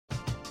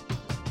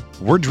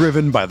We're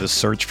driven by the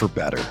search for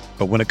better.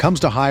 But when it comes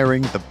to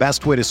hiring, the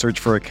best way to search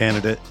for a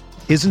candidate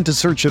isn't to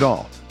search at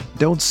all.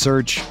 Don't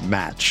search,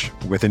 match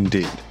with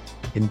Indeed.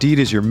 Indeed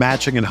is your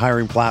matching and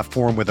hiring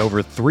platform with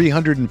over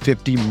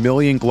 350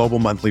 million global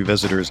monthly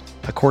visitors,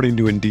 according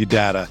to Indeed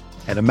data,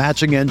 and a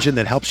matching engine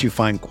that helps you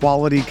find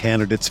quality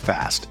candidates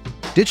fast.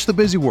 Ditch the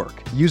busy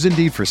work. Use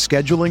Indeed for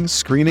scheduling,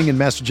 screening, and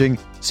messaging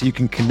so you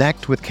can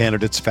connect with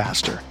candidates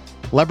faster.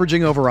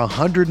 Leveraging over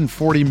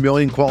 140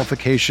 million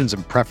qualifications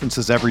and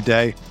preferences every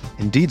day,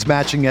 Indeed's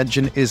matching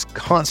engine is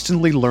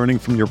constantly learning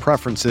from your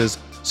preferences,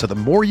 so the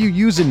more you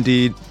use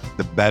Indeed,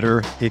 the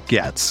better it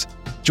gets.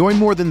 Join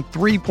more than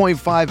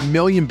 3.5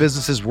 million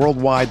businesses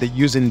worldwide that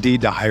use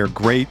Indeed to hire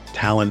great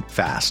talent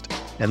fast.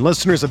 And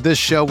listeners of this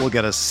show will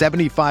get a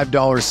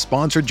 $75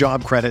 sponsored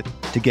job credit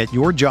to get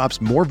your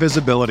jobs more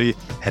visibility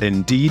at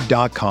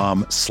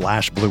Indeed.com/Blue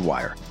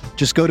Wire.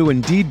 Just go to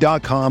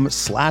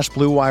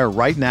Indeed.com/Blue Wire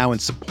right now and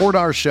support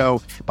our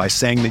show by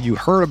saying that you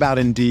heard about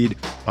Indeed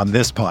on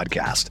this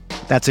podcast.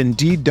 That's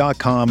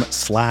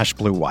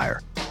Indeed.com/Blue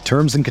Wire.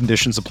 Terms and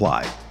conditions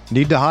apply.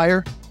 Need to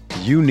hire?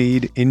 You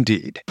need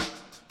Indeed.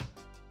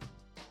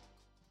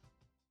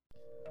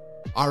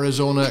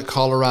 Arizona,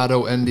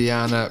 Colorado,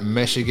 Indiana,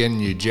 Michigan,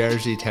 New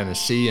Jersey,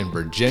 Tennessee, and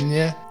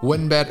Virginia.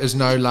 WynnBET is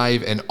now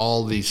live in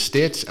all these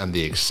states, and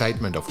the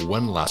excitement of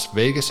Wynn Las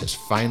Vegas has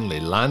finally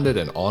landed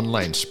in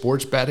online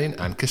sports betting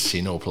and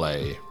casino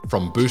play.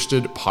 From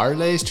boosted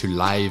parlays to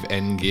live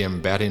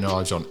in-game betting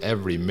odds on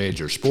every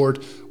major sport,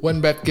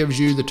 WynnBET gives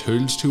you the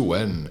tools to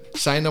win.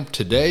 Sign up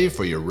today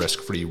for your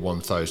risk-free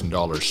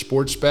 $1,000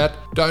 sports bet.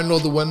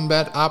 Download the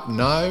WynnBET app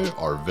now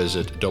or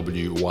visit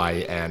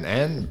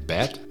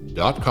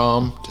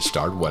wynnbet.com to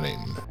start winning.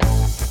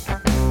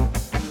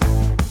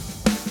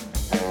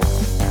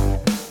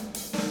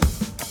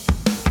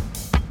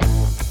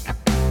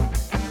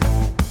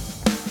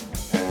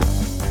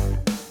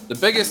 The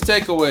biggest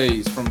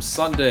takeaways from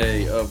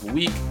Sunday of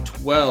week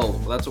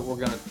 12. That's what we're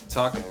going to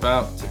talk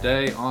about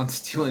today on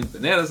Stealing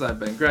Bananas. I'm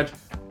Ben Gretch.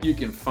 You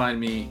can find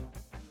me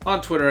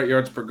on Twitter at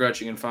YardsPerGretch.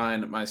 You can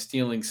find my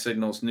Stealing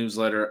Signals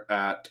newsletter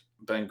at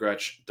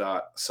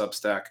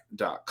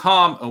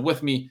bengretch.substack.com. And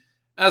with me,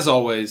 as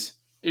always,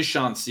 is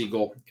Sean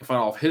Siegel. You can find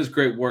all of his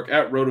great work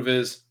at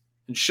Rotoviz.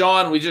 And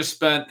Sean, we just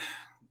spent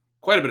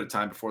quite a bit of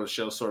time before the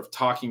show sort of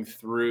talking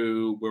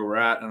through where we're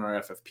at on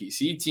our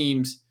FFPC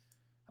teams.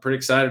 I'm pretty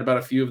excited about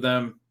a few of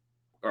them.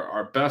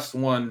 Our best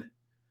one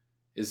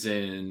is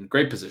in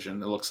great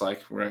position. It looks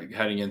like we're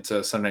heading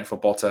into Sunday Night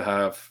Football to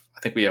have, I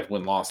think we have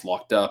win-loss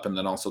locked up and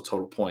then also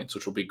total points,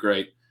 which will be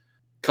great. A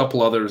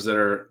couple others that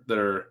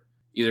are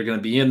either going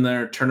to be in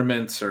their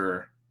tournaments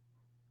or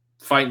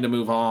fighting to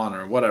move on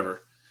or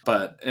whatever.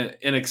 But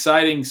an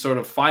exciting sort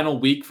of final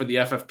week for the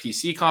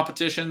FFPC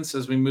competitions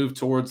as we move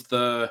towards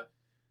the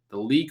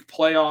league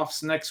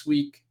playoffs next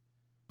week.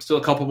 Still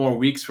a couple more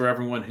weeks for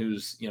everyone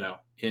who's,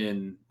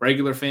 in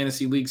regular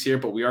fantasy leagues here,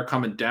 but we are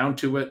coming down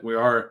to it. We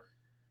are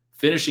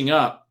finishing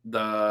up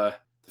the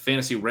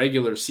fantasy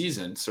regular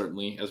season,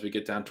 certainly, as we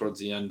get down towards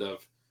the end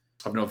of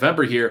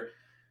November here.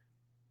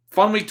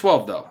 Fun week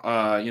 12, though.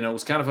 It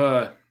was kind of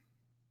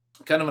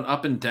an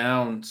up and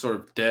down sort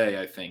of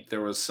day, I think. There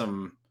was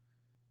some,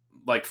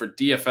 like for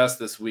DFS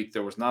this week,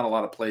 there was not a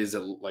lot of plays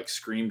that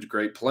screamed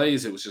great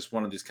plays. It was just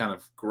one of these kind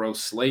of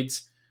gross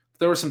slates.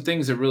 There were some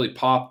things that really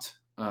popped.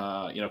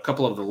 A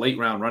couple of the late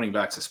round running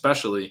backs,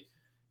 especially.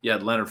 You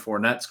had Leonard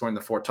Fournette scoring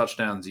the 4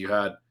 touchdowns. You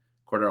had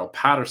Cordero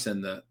Patterson,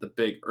 the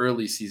big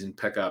early season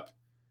pickup,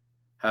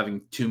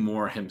 having 2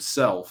 more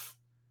himself.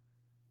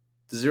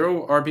 Does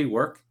 0 RB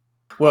work?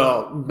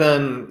 Well,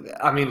 Ben,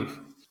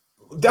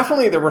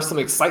 definitely there was some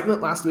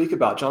excitement last week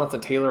about Jonathan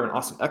Taylor and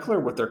Austin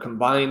Eckler with their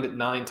combined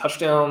 9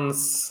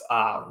 touchdowns.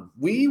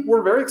 We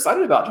were very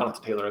excited about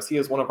Jonathan Taylor as he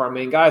is one of our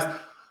main guys.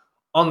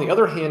 On the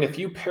other hand, if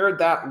you paired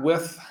that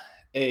with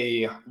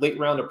a late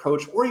round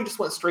approach, or you just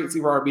went straight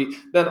 0 RB,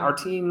 then our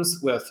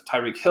teams with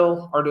Tyreek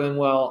Hill are doing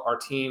well. Our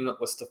team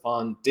with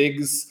Stephon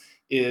Diggs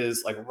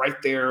is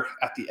right there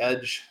at the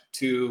edge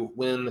to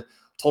win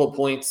total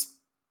points.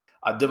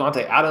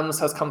 Devontae Adams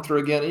has come through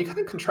again. And you kind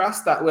of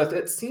contrast that with,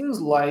 it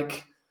seems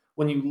like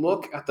when you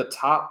look at the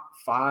top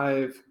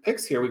 5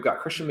 picks here, we've got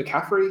Christian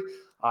McCaffrey,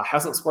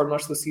 hasn't scored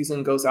much this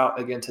season, goes out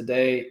again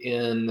today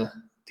in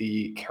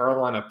the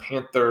Carolina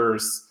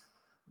Panthers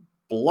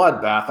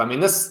bloodbath.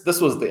 This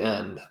was the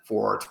end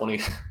for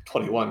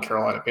 2021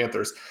 Carolina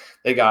Panthers.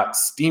 They got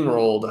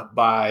steamrolled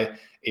by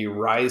a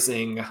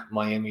rising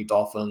Miami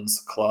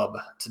Dolphins club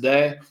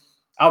today.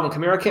 Alvin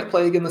Kamara can't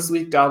play again this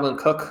week. Dalvin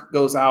Cook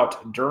goes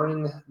out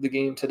during the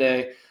game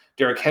today.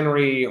 Derrick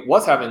Henry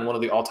was having one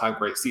of the all-time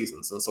great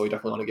seasons, and so we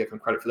definitely want to give him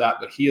credit for that,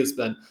 but he has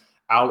been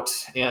out.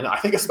 And I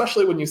think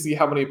especially when you see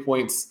how many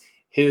points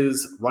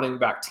his running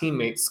back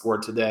teammates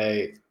scored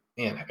today,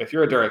 and if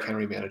you're a Derrick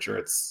Henry manager,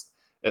 it's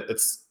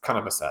kind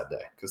of a sad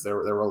day because there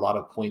were a lot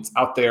of points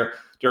out there.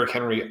 Derrick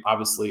Henry,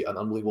 obviously an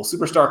unbelievable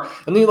superstar.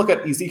 And then you look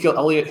at Ezekiel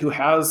Elliott, who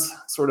has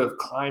sort of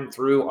climbed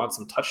through on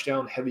some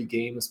touchdown-heavy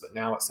games, but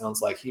now it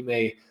sounds like he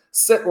may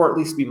sit or at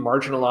least be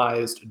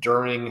marginalized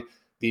during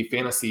the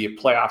fantasy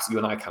playoffs. You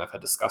and I kind of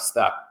had discussed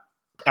that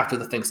after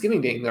the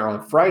Thanksgiving game there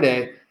on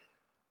Friday.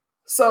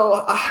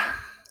 So,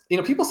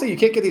 people say you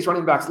can't get these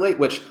running backs late,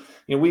 which,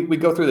 we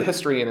go through the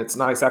history and it's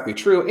not exactly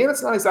true. And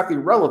it's not exactly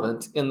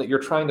relevant in that you're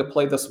trying to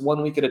play this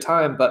 1 week at a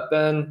time. But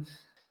then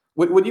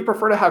would you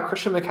prefer to have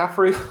Christian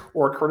McCaffrey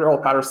or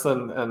Cordero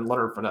Patterson and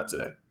Leonard Fournette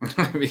today?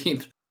 I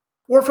mean,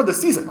 or for the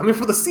season.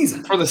 For the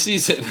season. For the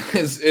season,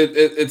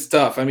 it's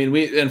tough. I mean,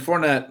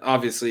 Fournette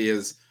obviously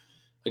is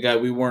a guy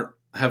we weren't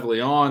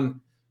heavily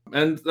on,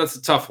 and that's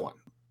a tough one.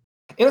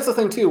 And it's the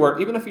thing too, where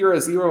even if you're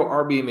a zero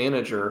RB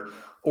manager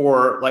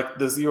or like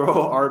the zero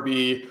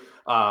RB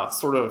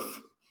sort of,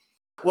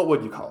 what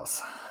would you call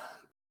us?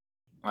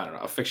 I don't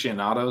know.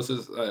 Aficionados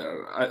is.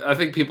 I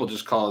think people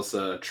just call us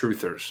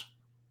truthers.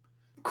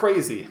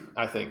 Crazy,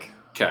 I think.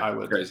 Okay, I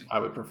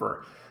would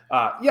prefer.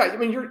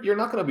 You're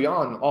not going to be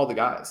on all the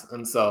guys.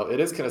 And so it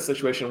is kind of a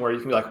situation where you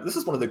can be like, this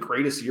is one of the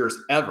greatest years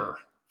ever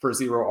for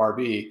zero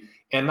RB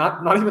and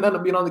not even end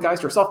up being on the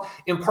guys yourself,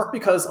 in part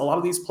because a lot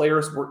of these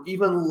players were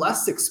even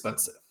less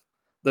expensive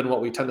than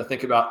what we tend to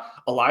think about.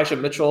 Elijah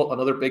Mitchell,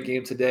 another big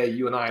game today.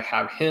 You and I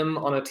have him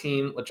on a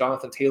team with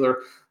Jonathan Taylor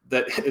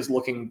that is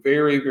looking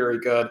very, very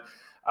good.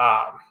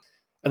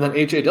 And then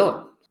A.J.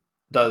 Dillon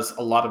does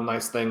a lot of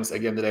nice things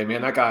again today.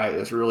 Man, that guy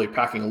is really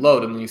packing a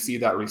load. And then you see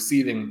that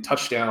receiving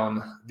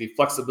touchdown, the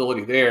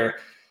flexibility there.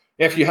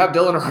 If you have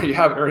Dillon or you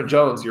have Aaron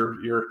Jones,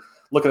 you're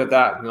looking at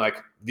that and you're like,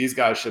 these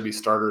guys should be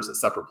starters at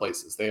separate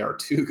places. They are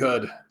too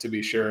good to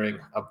be sharing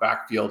a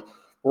backfield.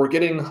 We're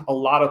getting a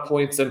lot of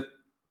points, and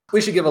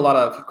we should give a lot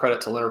of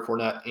credit to Leonard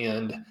Fournette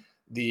and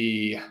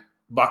the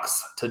Bucs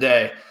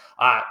today.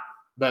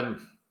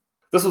 Ben,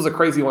 this was a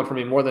crazy one for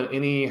me, more than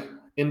any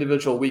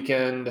individual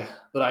weekend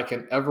that I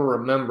can ever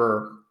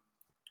remember,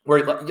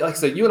 where, like I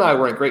said, you and I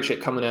were in great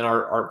shape coming in.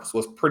 Our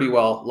was pretty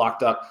well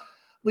locked up. I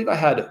believe I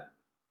had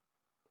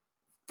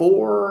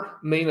 4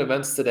 main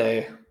events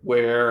today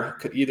where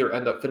could either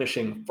end up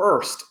finishing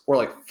first or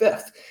like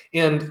 5th.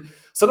 And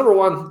so number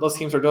one, those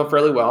teams are doing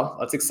fairly well.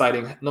 That's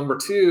exciting. Number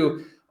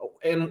 2,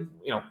 and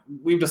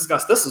we've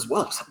discussed this as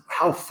well, just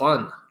how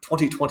fun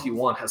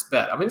 2021 has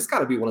been. I mean, it's got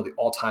to be one of the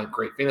all-time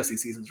great fantasy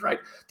seasons, right?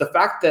 The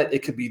fact that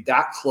it could be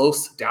that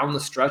close down the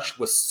stretch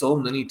with so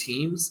many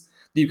teams,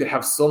 that you could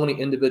have so many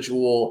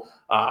individual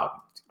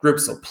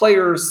groups of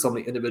players, so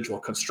many individual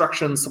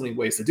constructions, so many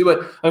ways to do it.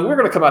 And we're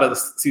going to come out of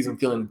this season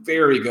feeling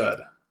very good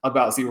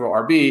about zero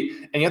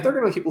RB, and yet there are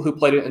going to be people who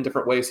played it in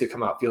different ways who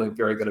come out feeling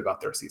very good about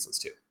their seasons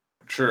too.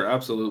 Sure,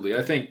 absolutely.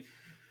 I think,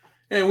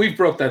 and we've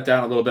broke that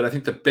down a little bit. I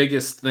think the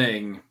biggest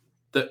thing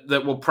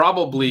that will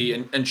probably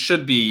and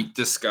should be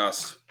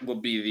discussed will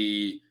be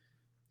the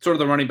sort of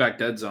the running back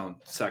dead zone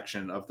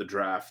section of the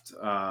draft.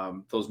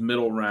 Those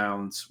middle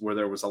rounds where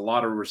there was a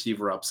lot of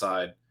receiver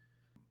upside,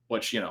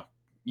 which,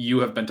 you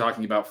have been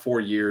talking about for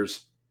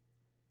years.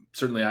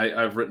 Certainly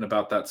I've written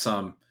about that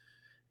some.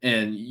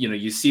 And,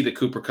 you see the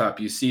Cooper Kupp,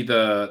 you see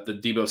the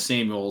Deebo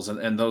Samuels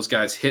and those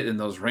guys hit in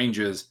those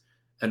ranges,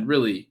 and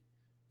really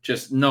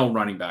just no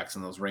running backs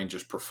in those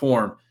ranges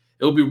perform.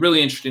 It'll be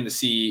really interesting to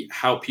see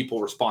how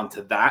people respond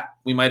to that.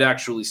 We might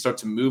actually start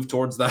to move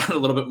towards that a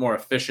little bit more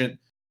efficient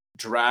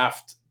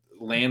draft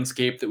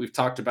landscape that we've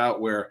talked about,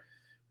 where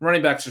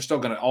running backs are still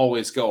going to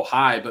always go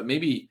high, but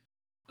maybe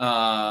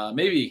I'm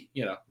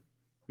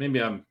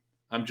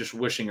just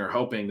wishing or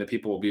hoping that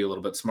people will be a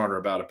little bit smarter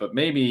about it. But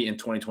maybe in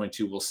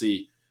 2022, we'll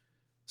see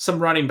some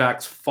running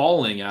backs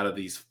falling out of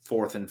these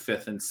 4th and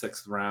 5th and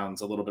 6th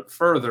rounds a little bit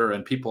further,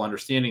 and people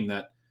understanding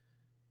that,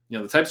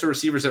 the types of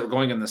receivers that were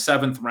going in the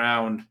 7th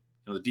round,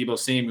 the Deebo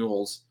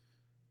Samuels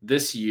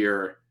this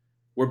year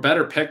were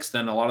better picks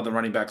than a lot of the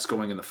running backs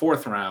going in the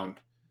 4th round,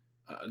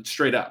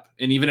 straight up.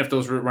 And even if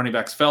those running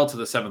backs fell to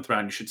the 7th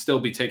round, you should still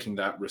be taking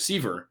that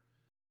receiver.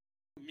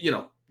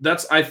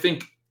 That's, I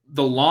think,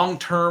 the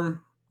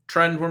long-term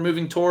trend we're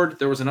moving toward.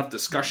 There was enough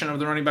discussion of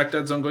the running back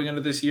dead zone going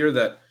into this year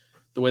that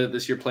the way that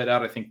this year played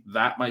out, I think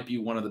that might be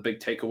one of the big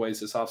takeaways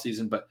this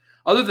offseason. But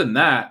other than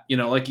that,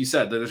 like you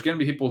said, there's going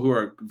to be people who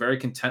are very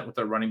content with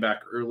their running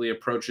back early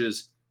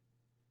approaches.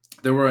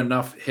 There were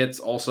enough hits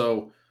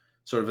also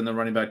sort of in the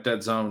running back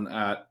dead zone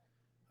at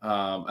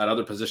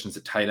other positions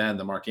at tight end,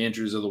 the Mark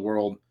Andrews of the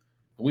world.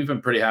 We've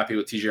been pretty happy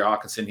with TJ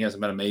Hawkinson. He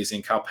hasn't been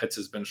amazing. Kyle Pitts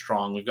has been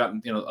strong. We've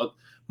gotten,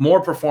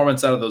 more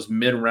performance out of those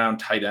mid-round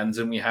tight ends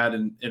than we had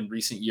in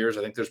recent years.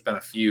 I think there's been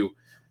a few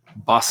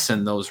busts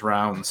in those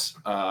rounds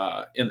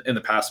in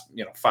the past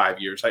 5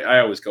 years. I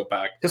always go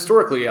back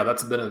historically. Yeah,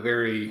 that's been a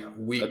very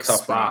weak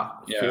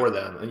spot for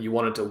them, and you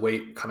wanted to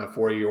wait kind of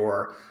for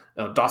your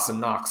Dawson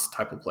Knox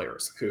type of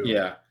players who,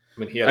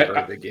 he had a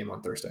very big game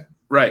on Thursday,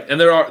 right? And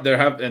there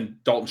have been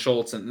Dalton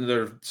Schultz, and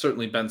there have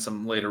certainly been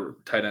some later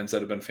tight ends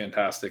that have been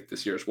fantastic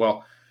this year as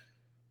well.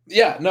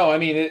 Yeah, no, I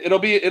mean it'll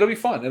be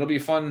fun. It'll be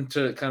fun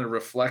to kind of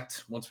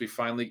reflect once we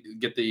finally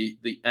get the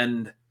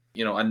end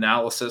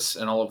analysis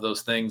and all of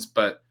those things.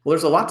 But well,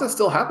 there's a lot to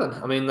still happen.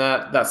 I mean,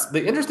 that's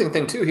the interesting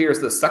thing too here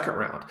is the second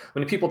round.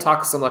 When people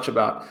talk so much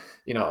about,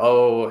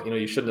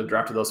 you shouldn't have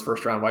drafted those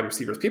first round wide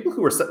receivers. People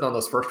who are sitting on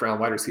those first round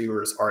wide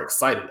receivers are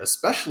excited,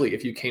 especially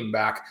if you came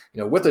back,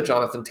 with a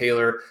Jonathan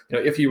Taylor,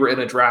 if you were in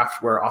a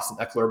draft where Austin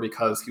Eckler,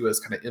 because he was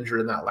kind of injured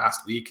in that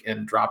last week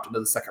and dropped into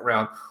the second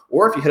round,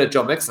 or if you hit a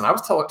Joe Mixon. I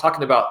was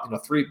talking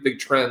about, three big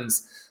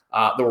trends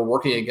that were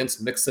working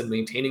against Mixon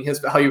maintaining his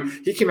value.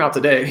 He came out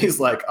today and he's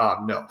like,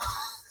 no.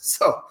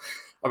 So,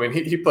 I mean,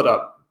 he put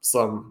up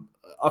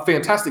a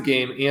fantastic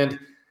game. And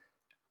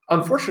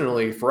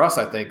unfortunately for us,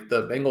 I think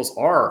the Bengals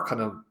are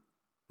kind of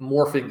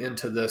morphing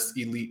into this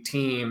elite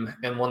team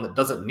and one that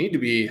doesn't need to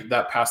be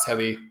that pass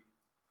heavy.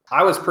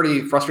 I was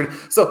pretty frustrated.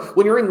 So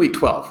when you're in week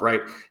 12,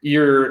 right,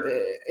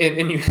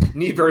 and you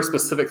need very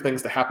specific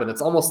things to happen.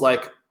 It's almost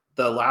like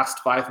the last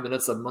 5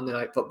 minutes of Monday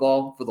Night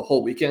Football for the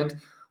whole weekend,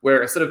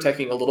 where instead of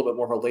taking a little bit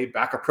more of a laid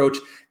back approach,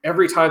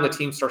 every time the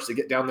team starts to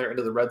get down there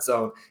into the red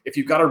zone, if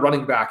you've got a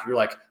running back, you're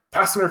like,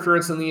 pass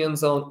interference in the end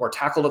zone or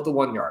tackled at the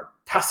 1 yard.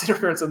 Pass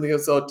interference in the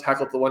end zone,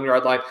 tackled at the 1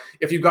 yard line.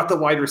 If you've got the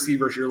wide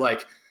receivers, you're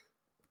like,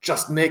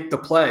 just make the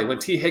play. When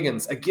T.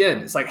 Higgins, again,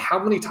 it's like, how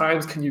many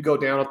times can you go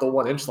down at the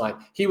 1 inch line?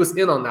 He was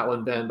in on that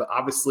one, Ben, but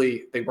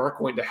obviously they weren't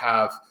going to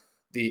have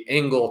the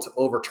angle to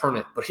overturn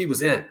it, but he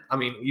was in. I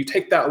mean, you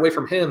take that away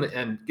from him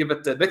and give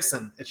it to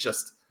Mixon. It's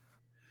just,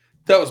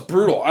 that was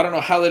brutal. I don't know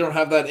how they don't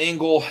have that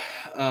angle.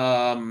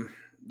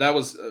 That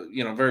was,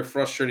 very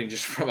frustrating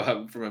just from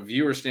a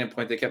viewer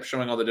standpoint. They kept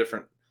showing all the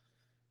different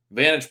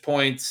vantage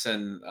points,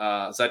 and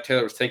Zach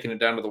Taylor was taking it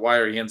down to the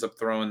wire. He ends up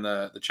throwing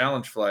the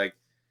challenge flag.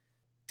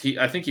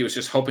 I think he was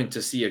just hoping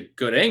to see a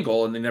good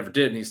angle, and they never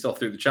did, and he still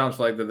threw the challenge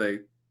flag that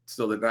they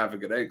still didn't have a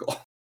good angle.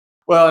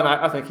 Well, and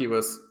I think he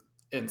was,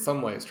 in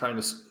some ways,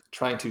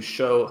 trying to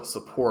show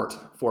support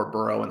for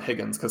Burrow and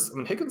Higgins, because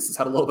Higgins has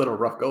had a little bit of a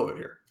rough go of it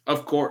here.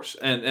 Of course,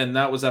 and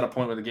that was at a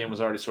point where the game was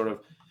already sort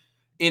of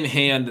in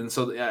hand, and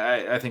so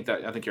I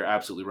think you're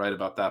absolutely right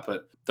about that.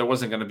 But there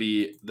wasn't going to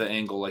be the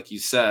angle, like you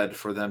said,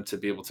 for them to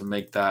be able to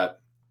make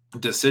that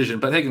decision.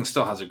 But Higgins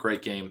still has a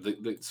great game.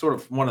 The sort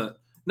of one of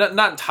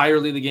not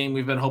entirely the game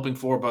we've been hoping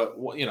for, but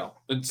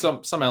in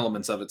some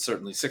elements of it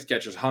certainly. 6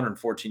 catches,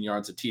 114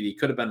 yards, a TD,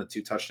 could have been a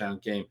 2-touchdown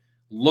game.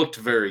 Looked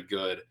very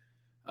good.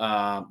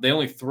 They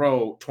only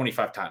throw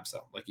 25 times,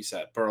 though. Like you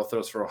said, Burrow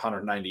throws for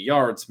 190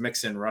 yards.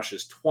 Mixon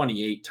rushes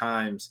 28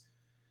 times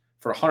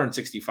for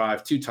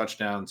 165, 2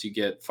 touchdowns. You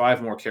get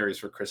 5 more carries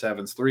for Chris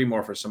Evans, 3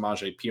 more for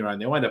Samaje Perine.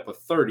 They wind up with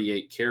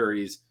 38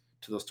 carries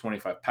to those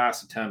 25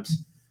 pass attempts.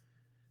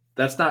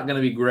 That's not going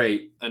to be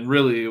great. And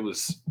really, it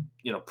was,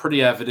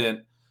 pretty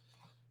evident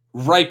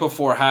right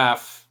before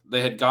half.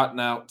 They had gotten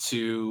out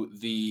to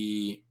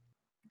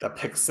that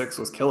pick 6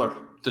 was killer.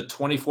 The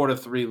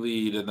 24-3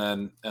 lead, and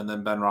then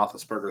Ben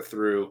Roethlisberger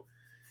threw,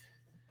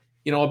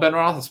 a Ben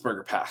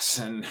Roethlisberger pass,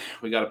 and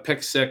we got a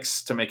pick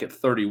 6 to make it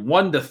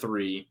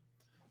 31-3.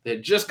 They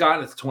had just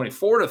gotten it to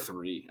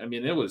 24-3. I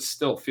mean, it was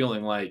still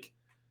feeling like,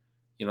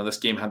 this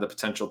game had the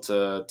potential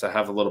to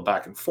have a little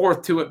back and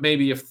forth to it,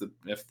 maybe if the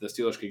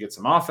Steelers could get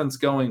some offense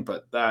going.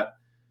 But that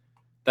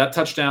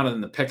touchdown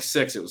and the pick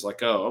 6, it was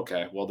like, oh,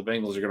 okay, well, the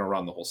Bengals are going to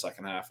run the whole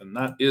second half, and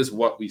that is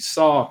what we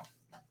saw.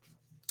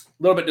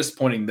 A little bit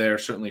disappointing there,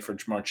 certainly for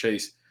Ja'Marr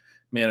Chase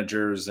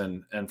managers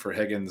and for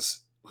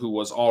Higgins, who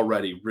was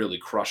already really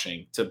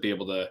crushing, to be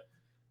able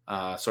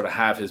to sort of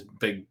have his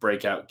big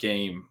breakout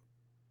game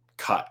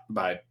cut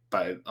by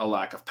a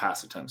lack of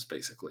pass attempts,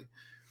 basically.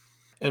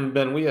 And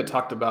Ben, we had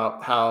talked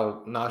about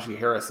how Najee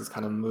Harris has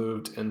kind of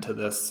moved into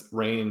this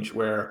range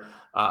where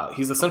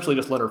he's essentially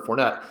just Leonard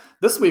Fournette.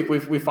 This week,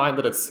 we find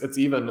that it's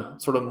even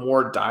sort of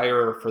more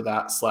dire for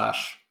that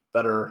 /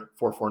 better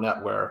for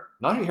Fournette, where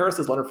Najee Harris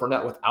is Leonard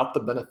Fournette without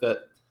the benefit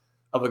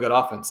of a good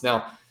offense.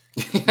 Now,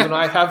 you and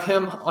I have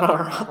him on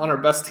our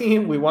best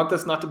team. We want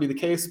this not to be the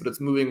case, but it's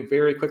moving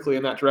very quickly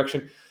in that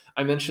direction.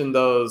 I mentioned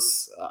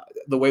those,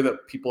 the way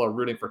that people are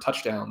rooting for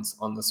touchdowns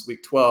on this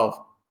week 12,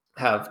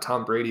 have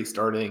Tom Brady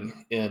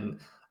starting in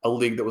a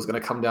league that was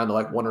going to come down to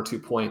like 1 or 2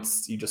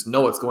 points. You just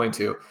know it's going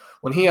to.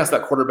 When he has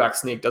that quarterback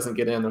sneak, doesn't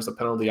get in, there's a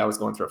penalty. I was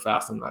going through it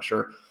fast. I'm not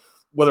sure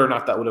whether or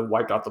not that would have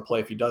wiped out the play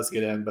if he does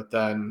get in, but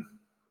then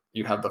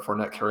you have the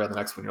Fournette carry on the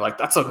next one. You're like,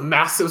 that's a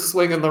massive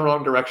swing in the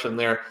wrong direction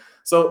there.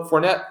 So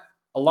Fournette,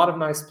 a lot of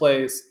nice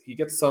plays. He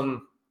gets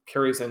some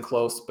carries in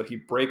close, but he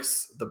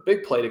breaks the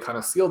big play to kind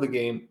of seal the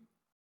game.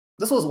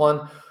 This was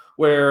one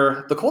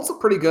where the Colts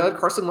look pretty good.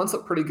 Carson Wentz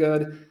looked pretty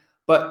good,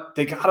 but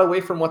they got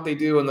away from what they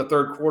do in the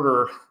third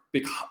quarter,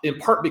 in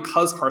part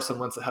because Carson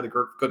Wentz had a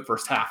good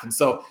first half. And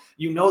so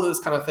this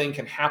kind of thing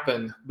can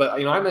happen.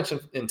 But I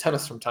mentioned in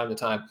tennis from time to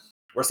time,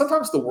 where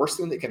sometimes the worst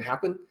thing that can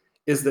happen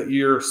is that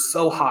you're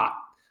so hot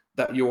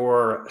that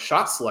your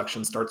shot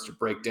selection starts to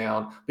break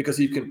down because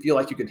you can feel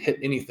like you can hit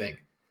anything.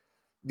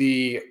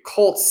 The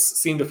Colts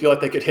seem to feel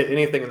like they could hit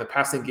anything in the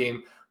passing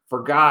game,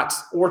 forgot,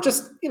 or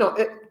just,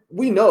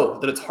 we know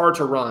that it's hard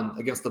to run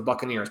against the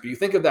Buccaneers, but you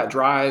think of that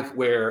drive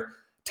where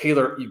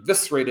Taylor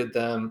eviscerated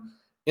them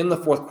in the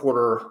fourth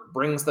quarter,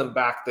 brings them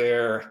back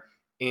there,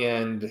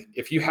 And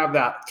if you have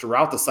that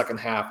throughout the second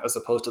half, as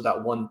opposed to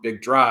that one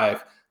big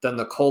drive, then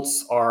the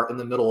Colts are in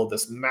the middle of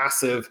this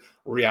massive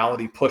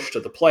reality push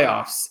to the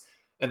playoffs.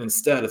 And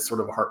instead, it's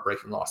sort of a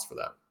heartbreaking loss for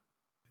them.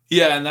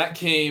 Yeah, and that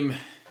came,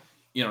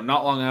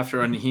 not long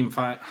after a Nyheim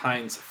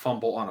Hines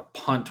fumble on a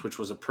punt, which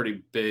was a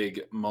pretty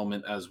big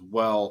moment as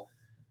well.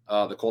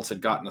 The Colts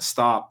had gotten a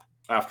stop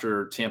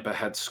after Tampa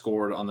had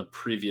scored on the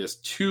previous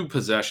 2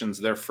 possessions,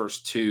 their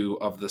first 2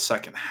 of the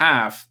second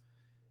half.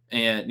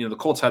 And, the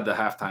Colts had the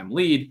halftime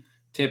lead.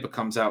 Tampa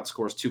comes out,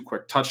 scores 2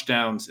 quick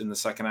touchdowns in the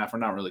second half, or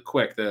not really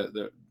quick,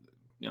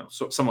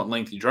 somewhat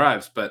lengthy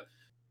drives, but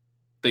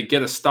they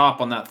get a stop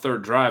on that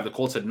third drive. The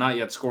Colts had not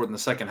yet scored in the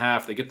second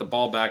half. They get the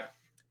ball back.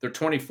 Their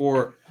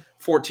 24-14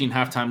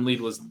 halftime lead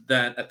was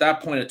then, at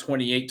that point, a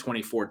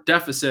 28-24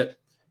 deficit,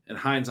 and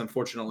Hines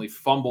unfortunately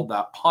fumbled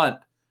that punt.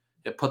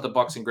 It put the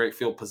Bucs in great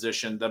field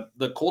position.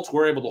 The Colts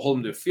were able to hold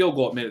them to a field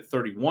goal. It made it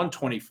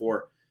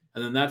 31-24.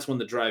 And then that's when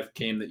the drive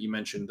came that you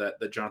mentioned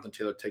that Jonathan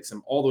Taylor takes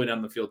him all the way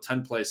down the field,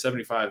 10 plays,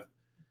 75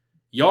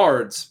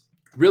 yards,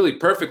 really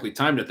perfectly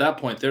timed at that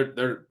point.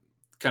 They're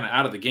kind of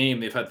out of the game.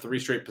 They've had 3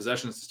 straight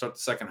possessions to start the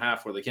second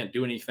half where they can't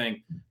do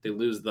anything. They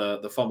lose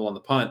the fumble on the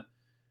punt,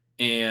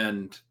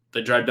 and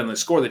they drive down the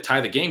score. They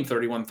tie the game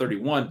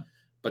 31-31,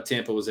 but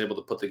Tampa was able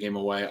to put the game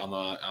away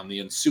on the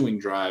ensuing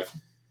drive.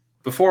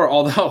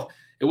 Although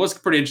it was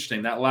pretty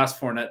interesting, that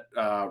last Fournette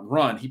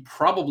run, he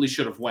probably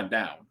should have went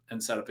down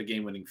and set up a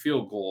game-winning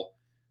field goal,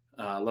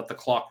 let the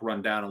clock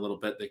run down a little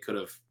bit. They could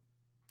have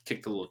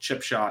kicked a little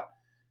chip shot.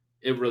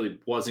 It really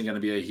wasn't going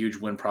to be a huge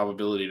win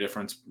probability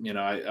difference.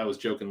 I was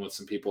joking with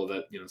some people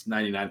that, it's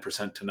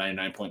 99% to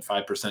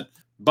 99.5%.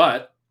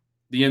 But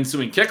the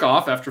ensuing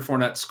kickoff after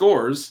Fournette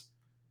scores,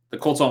 the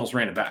Colts almost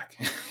ran it back.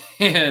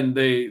 And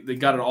they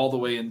got it all the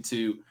way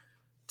into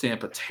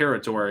Tampa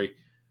territory.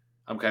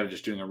 I'm kind of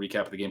just doing a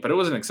recap of the game, but it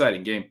was an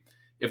exciting game.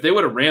 If they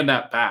would have ran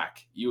that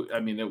back,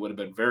 it would have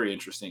been very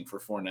interesting for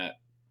Fournette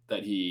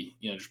that he,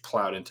 just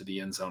plowed into the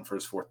end zone for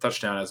his 4th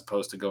touchdown as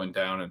opposed to going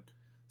down and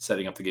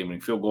setting up the game-winning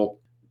field goal.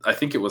 I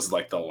think it was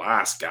like the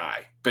last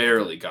guy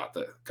barely got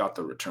the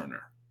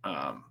returner,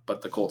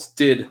 but the Colts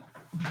did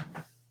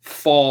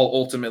fall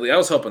ultimately. I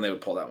was hoping they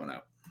would pull that one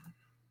out.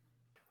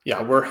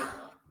 Yeah,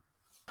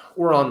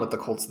 we're on with the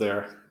Colts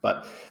there,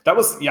 but that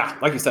was,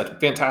 like you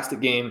said, fantastic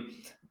game.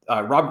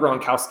 Rob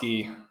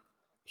Gronkowski,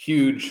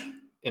 huge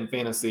in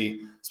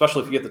fantasy,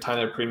 especially if you get the tight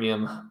end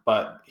premium,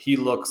 but he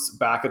looks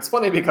back. It's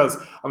funny because,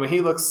 he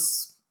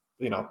looks,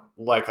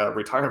 like a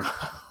retirement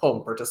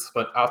home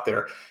participant out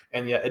there,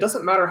 and yet it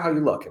doesn't matter how you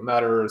look. It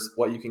matters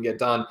what you can get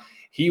done.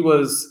 He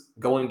was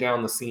going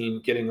down the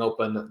seam, getting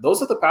open.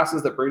 Those are the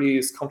passes that Brady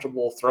is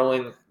comfortable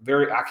throwing,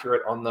 very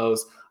accurate on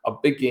those, a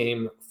big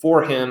game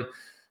for him.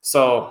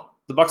 So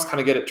the Bucs kind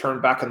of get it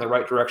turned back in the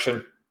right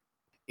direction,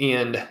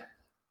 and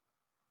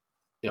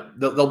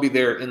they'll be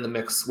there in the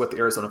mix with the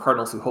Arizona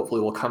Cardinals, who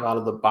hopefully will come out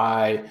of the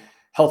bye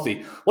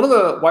healthy. One of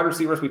the wide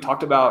receivers we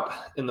talked about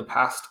in the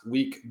past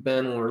week,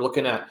 Ben, when we were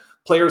looking at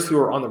players who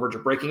are on the verge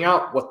of breaking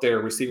out, what their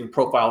receiving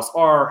profiles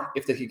are,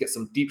 if they could get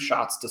some deep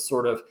shots to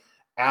sort of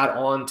add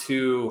on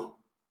to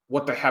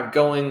what they have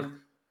going.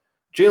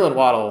 Jalen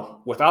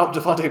Waddle, without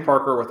Devontae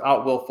Parker,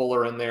 without Will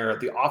Fuller in there,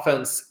 the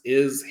offense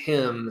is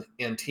him,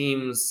 and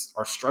teams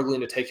are struggling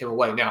to take him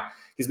away. Now,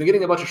 he's been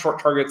getting a bunch of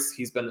short targets.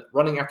 He's been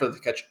running after the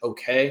catch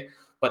okay.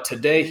 But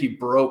today he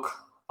broke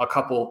a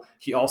couple.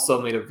 He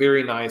also made a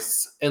very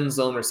nice end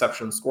zone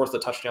reception, scores the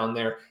touchdown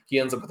there. He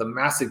ends up with a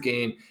massive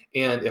gain.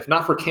 And if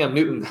not for Cam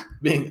Newton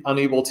being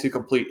unable to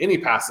complete any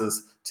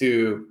passes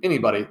to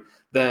anybody,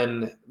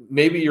 then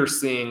maybe you're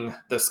seeing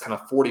this kind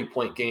of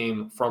 40-point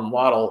game from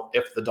Waddle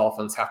if the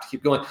Dolphins have to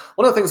keep going.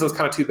 One of the things that was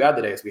kind of too bad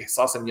today is we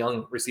saw some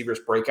young receivers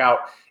break out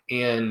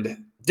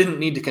and didn't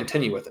need to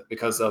continue with it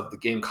because of the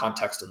game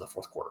context in the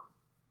 4th quarter.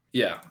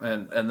 Yeah,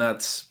 and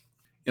that's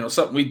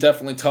something we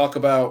definitely talk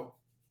about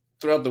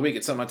throughout the week.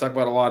 It's something I talk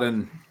about a lot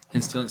in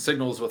Stealing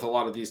Signals with a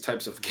lot of these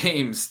types of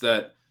games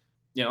that,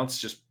 it's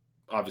just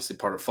obviously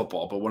part of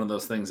football, but one of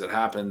those things that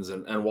happens.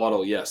 And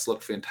Waddle, yes,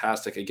 looked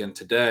fantastic again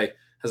today.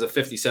 Has a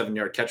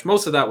 57-yard catch.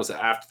 Most of that was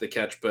after the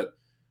catch, but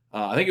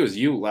I think it was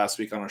you last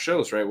week on our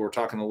shows, right? We were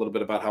talking a little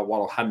bit about how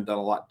Waddle hadn't done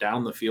a lot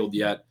down the field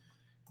yet.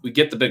 We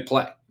get the big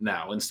play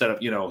now instead of,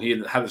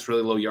 he had this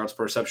really low yards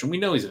per reception. We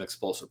know he's an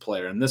explosive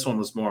player, and this one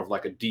was more of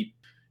like like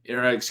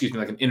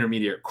an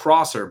intermediate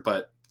crosser,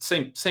 but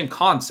same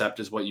concept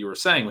as what you were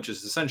saying, which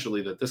is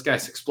essentially that this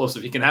guy's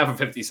explosive. He can have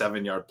a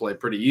 57-yard play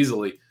pretty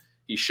easily.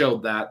 He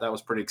showed that. That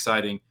was pretty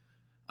exciting.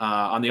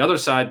 On the other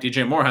side,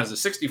 DJ Moore has a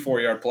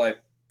 64-yard play.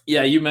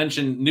 Yeah, you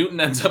mentioned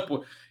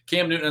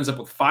Cam Newton ends up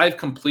with 5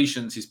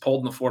 completions. He's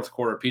pulled in the 4th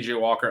quarter. PJ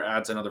Walker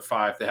adds another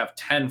 5. They have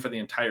 10 for the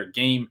entire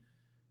game.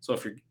 So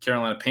if your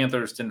Carolina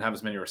Panthers didn't have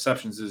as many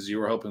receptions as you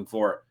were hoping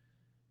for,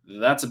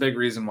 that's a big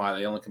reason why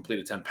they only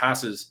completed 10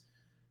 passes.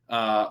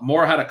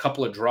 Moore had a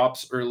couple of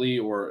drops early,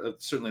 or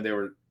certainly they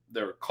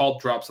were called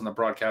drops on the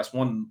broadcast.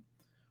 One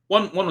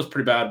was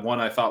pretty bad.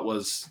 One I thought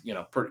was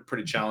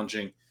pretty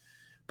challenging,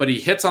 but he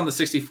hits on the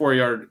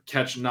 64-yard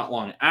catch not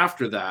long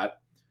after that.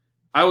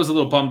 I was a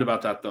little bummed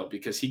about that though,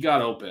 because he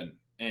got open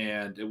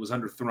and it was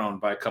underthrown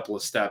by a couple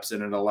of steps,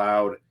 and it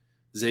allowed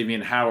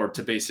Xavier Howard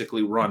to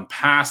basically run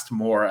past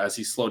Moore as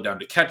he slowed down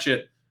to catch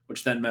it,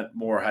 which then meant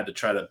Moore had to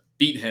try to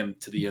beat him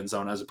to the end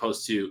zone, as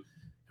opposed to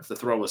if the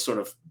throw was sort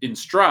of in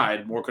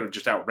stride, Moore could have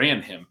just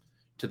outran him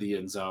to the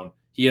end zone.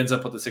 He ends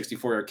up with a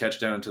 64-yard catch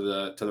down into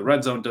the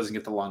red zone, doesn't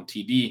get the long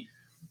TD.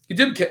 He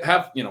did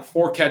have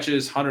 4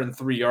 catches,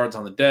 103 yards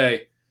on the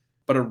day,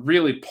 but a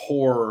really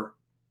poor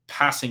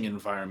passing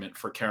environment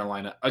for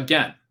Carolina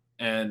again.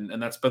 And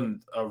that's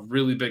been a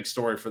really big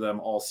story for them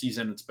all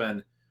season. It's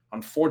been,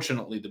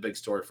 unfortunately, the big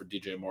story for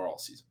DJ Moore all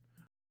season.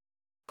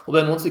 Well,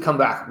 then once we come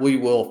back, we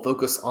will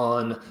focus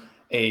on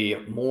a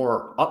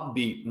more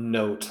upbeat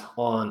note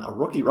on a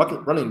rookie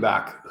running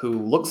back who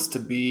looks to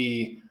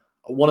be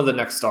one of the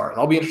next stars.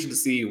 I'll be interested to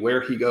see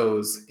where he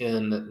goes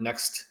in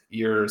next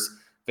year's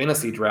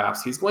fantasy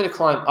drafts. He's going to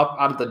climb up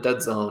out of the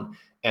dead zone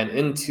and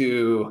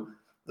into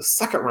the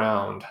second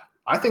round.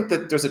 I think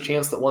that there's a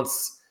chance that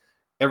once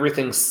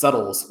everything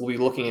settles, we'll be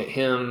looking at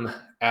him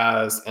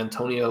as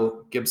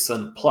Antonio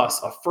Gibson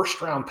plus a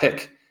first-round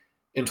pick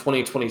in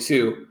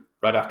 2022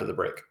 right after the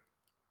break.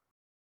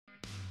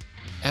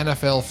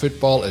 NFL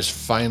football is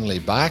finally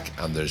back,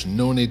 and there's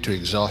no need to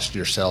exhaust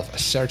yourself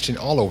searching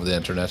all over the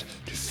internet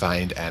to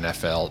find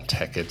NFL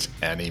tickets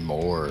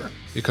anymore.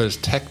 Because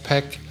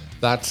TickPick,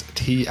 that's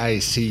TickPick,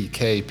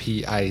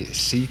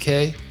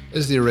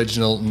 is the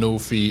original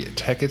no-fee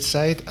ticket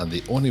site and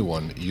the only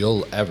one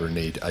you'll ever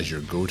need as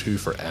your go-to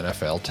for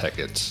NFL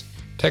tickets.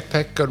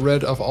 TickPick got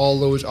rid of all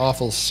those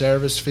awful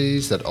service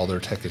fees that other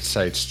ticket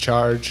sites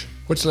charge,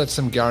 which lets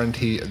them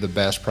guarantee the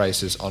best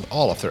prices on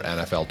all of their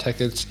NFL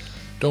tickets.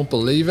 Don't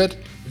believe it?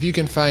 If you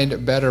can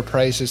find better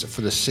prices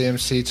for the same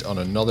seats on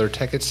another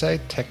ticket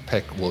site,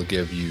 TickPick will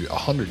give you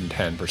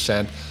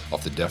 110%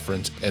 of the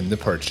difference in the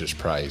purchase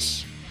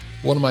price.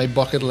 One of my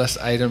bucket list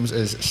items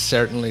is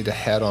certainly to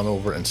head on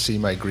over and see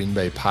my Green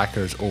Bay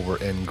Packers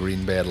over in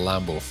Green Bay at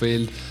Lambeau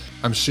Field.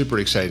 I'm super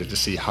excited to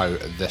see how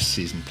this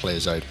season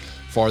plays out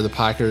for the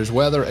Packers,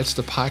 whether it's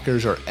the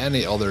Packers or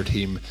any other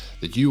team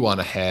that you want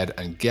to head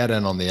and get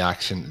in on the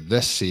action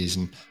this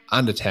season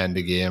and attend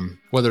a game.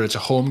 Whether it's a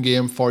home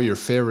game for your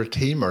favorite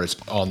team or it's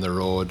on the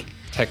road,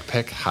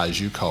 TickPick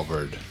has you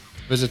covered.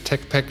 Visit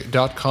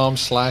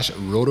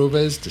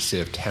tickpick.com/rotoviz to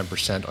save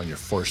 10% on your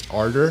first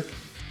order.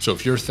 So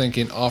if you're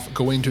thinking of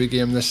going to a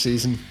game this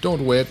season,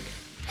 don't wait.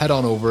 Head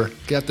on over,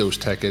 get those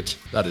tickets.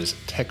 That is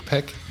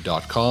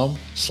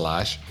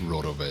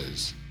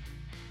tickpick.com/rotoviz.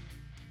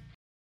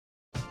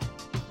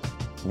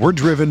 We're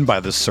driven by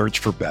the search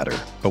for better.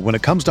 But when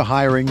it comes to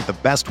hiring, the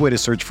best way to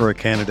search for a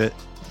candidate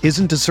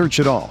isn't to search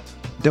at all.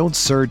 Don't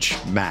search,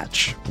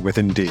 match with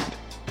Indeed.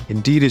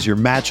 Indeed is your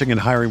matching and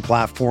hiring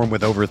platform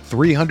with over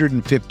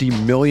 350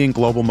 million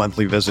global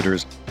monthly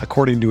visitors,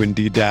 according to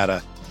Indeed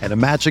data, and a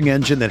matching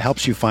engine that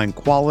helps you find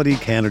quality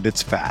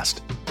candidates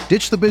fast.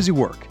 Ditch the busy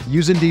work.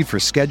 Use Indeed for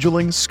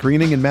scheduling,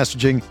 screening, and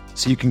messaging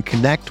so you can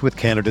connect with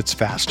candidates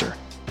faster.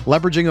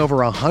 Leveraging over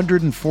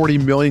 140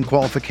 million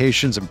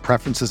qualifications and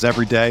preferences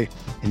every day,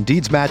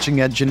 Indeed's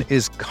matching engine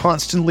is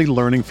constantly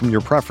learning from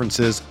your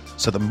preferences,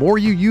 so the more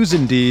you use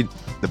Indeed,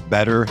 the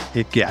better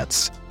it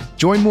gets.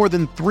 Join more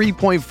than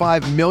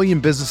 3.5 million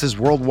businesses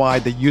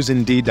worldwide that use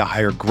Indeed to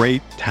hire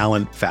great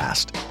talent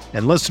fast.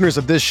 And listeners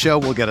of this show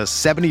will get a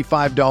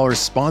 $75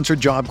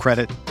 sponsored job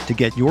credit to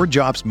get your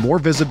jobs more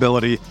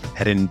visibility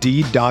at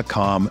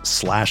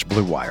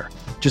Indeed.com/Blue Wire.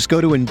 Just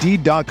go to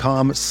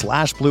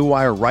Indeed.com/Blue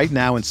Wire right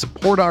now and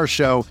support our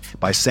show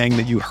by saying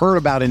that you heard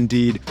about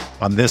Indeed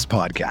on this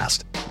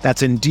podcast.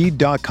 That's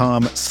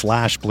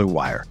Indeed.com/Blue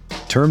Wire.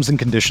 Terms and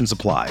conditions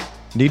apply.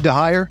 Need to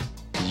hire?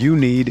 You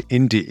need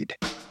Indeed.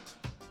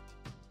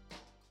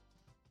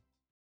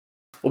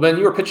 Well, Ben,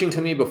 you were pitching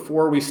to me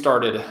before we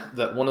started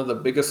that one of the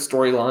biggest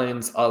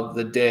storylines of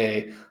the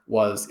day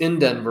was in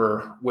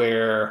Denver,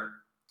 where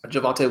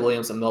Javonte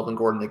Williams and Melvin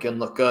Gordon again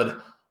look good,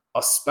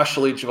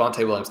 especially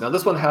Javonte Williams. Now,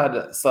 this one had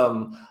a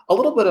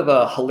little bit of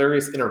a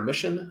hilarious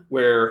intermission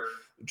where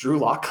Drew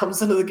Lock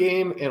comes into the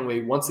game, and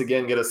we once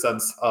again get a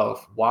sense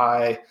of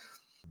why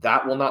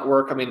that will not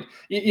work. I mean,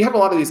 you have a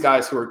lot of these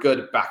guys who are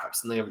good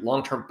backups, and they have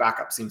long-term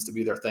backup seems to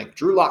be their thing.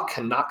 Drew Lock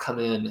cannot come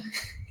in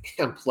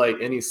and play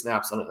any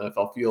snaps on an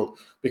NFL field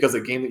because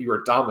a game that you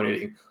are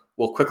dominating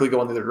will quickly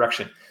go in the other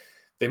direction.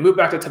 They move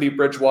back to Teddy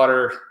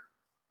Bridgewater.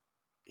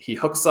 He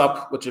hooks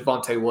up with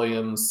Javonte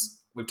Williams.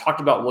 We've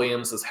talked about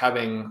Williams as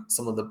having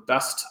some of the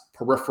best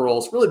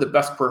peripherals, really the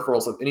best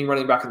peripherals of any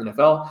running back in the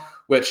NFL,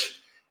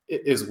 which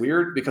is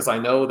weird because I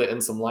know that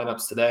in some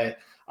lineups today,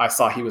 I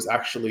saw he was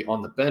actually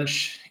on the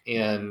bench.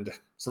 And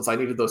since I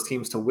needed those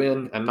teams to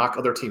win and knock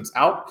other teams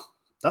out,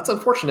 that's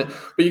unfortunate.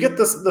 But you get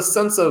this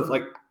sense of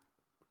like,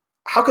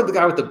 how could the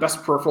guy with the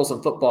best peripherals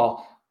in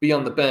football be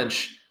on the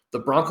bench? The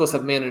Broncos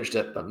have managed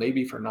it, but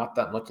maybe for not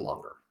that much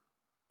longer.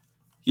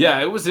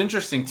 Yeah, it was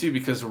interesting too,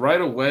 because right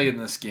away in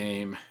this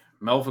game,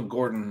 Melvin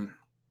Gordon,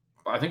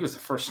 I think it was the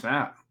first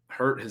snap,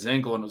 hurt his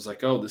ankle, and it was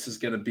like, oh, this is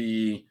going to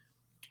be,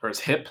 or his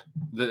hip,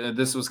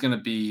 this was going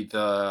to be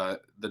the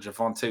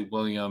Javonte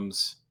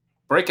Williams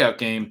breakout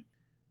game.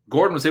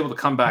 Gordon was able to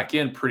come back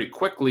in pretty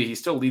quickly. He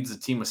still leads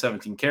the team with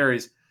 17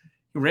 carries.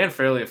 He ran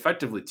fairly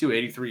effectively too,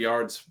 83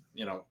 yards,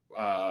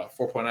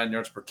 4.9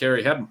 yards per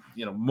carry. Had,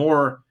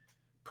 more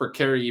per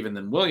carry even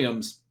than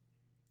Williams.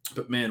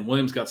 But man,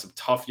 Williams got some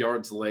tough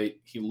yards late.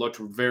 He looked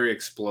very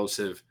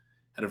explosive,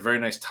 had a very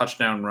nice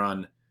touchdown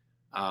run,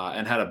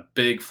 and had a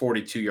big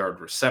 42-yard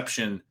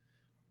reception.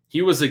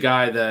 He was the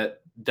guy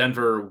that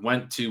Denver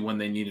went to when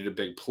they needed a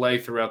big play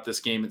throughout this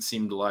game, it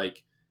seemed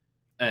like.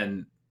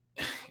 And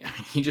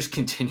he just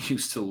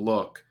continues to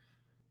look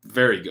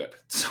very good.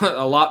 So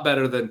a lot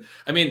better than,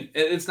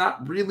 it's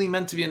not really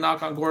meant to be a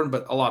knock on Gordon,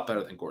 but a lot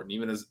better than Gordon,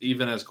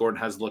 even as Gordon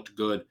has looked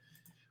good.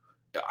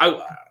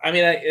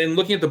 In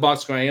looking at the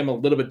box score, I am a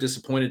little bit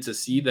disappointed to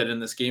see that in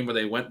this game where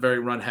they went very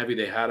run heavy,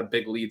 they had a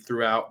big lead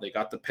throughout. They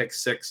got the pick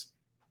six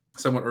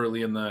somewhat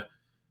early in the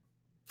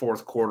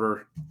fourth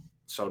quarter,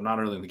 so not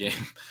early in the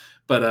game.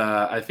 But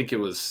I think it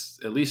was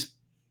at least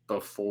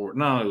before.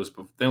 No, it was.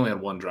 They only had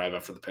one drive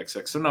after the pick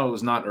six, so no, it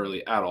was not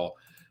early at all.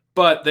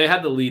 But they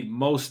had the lead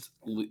mostly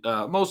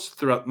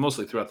throughout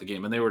the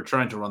game, and they were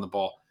trying to run the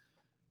ball.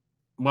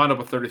 Wound up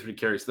with 33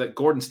 carries. That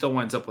Gordon still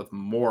winds up with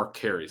more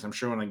carries. I'm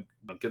sure when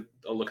I get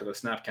a look at the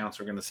snap counts,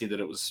 we're going to see that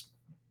it was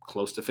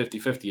close to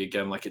 50-50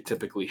 again, like it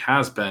typically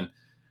has been.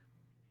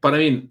 But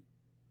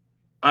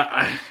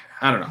I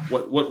don't know.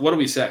 What do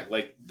we say?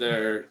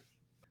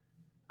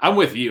 I'm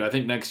with you. I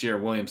think next year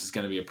Williams is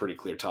going to be a pretty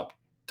clear top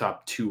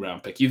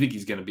 2-round pick. You think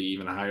he's going to be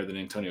even higher than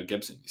Antonio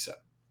Gibson, you said?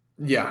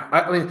 Yeah.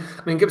 I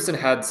mean, Gibson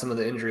had some of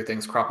the injury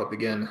things crop up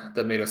again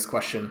that made us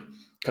question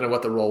kind of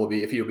what the role will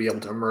be if he will be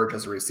able to emerge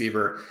as a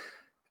receiver.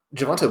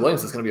 Javonte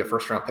Williams is going to be a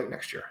first-round pick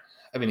next year.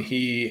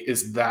 He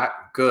is that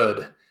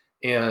good.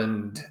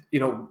 And,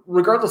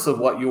 regardless of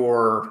what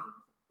your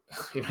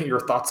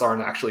thoughts are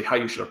and actually how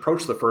you should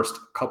approach the first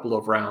couple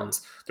of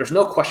rounds, there's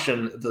no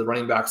question the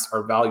running backs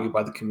are valued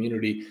by the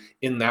community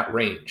in that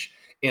range.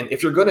 And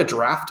if you're going to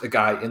draft a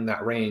guy in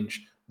that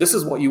range, this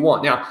is what you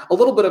want. Now, a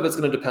little bit of it's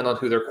going to depend on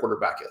who their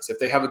quarterback is. If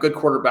they have a good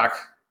quarterback,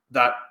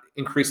 that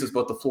increases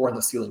both the floor and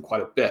the ceiling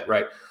quite a bit,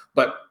 right?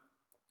 But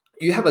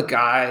you have a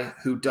guy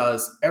who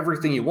does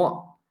everything you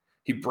want.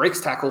 He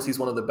breaks tackles. He's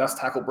one of the best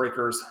tackle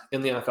breakers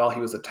in the NFL.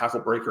 He was a tackle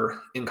breaker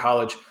in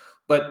college.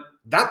 But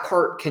that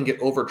part can get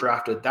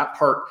overdrafted. That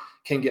part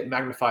can get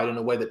magnified in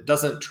a way that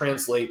doesn't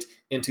translate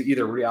into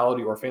either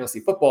reality or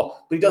fantasy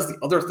football. But he does the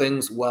other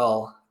things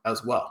well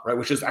as well, right?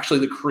 Which is actually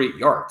to create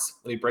yards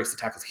when he breaks the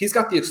tackles. He's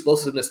got the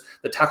explosiveness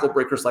that tackle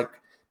breakers like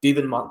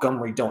David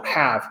Montgomery don't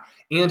have.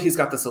 And he's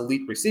got this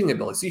elite receiving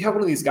ability. So you have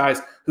one of these guys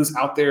who's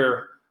out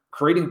there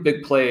creating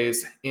big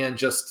plays and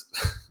just,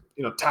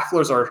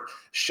 tacklers are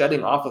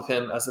shedding off of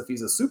him as if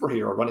he's a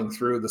superhero running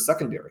through the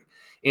secondary.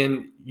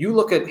 And you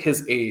look at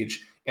his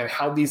age and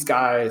how these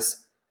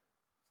guys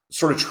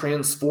sort of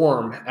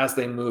transform as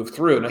they move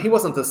through. Now, he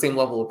wasn't the same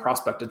level of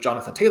prospect as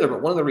Jonathan Taylor,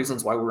 but one of the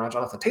reasons why we're on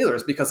Jonathan Taylor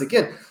is because,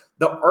 again,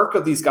 the arc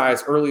of these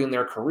guys early in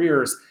their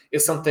careers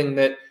is something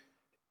that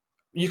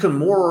you can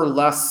more or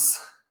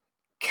less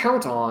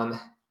count on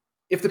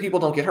if the people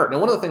don't get hurt. Now,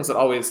 one of the things that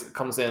always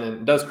comes in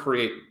and does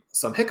create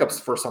some hiccups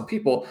for some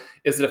people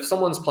is that if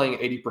someone's playing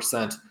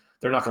 80%,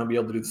 they're not going to be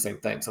able to do the same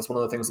things. That's one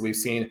of the things that we've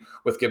seen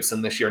with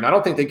Gibson this year. And I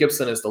don't think that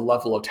Gibson is the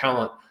level of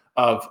talent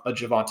of a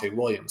Javonte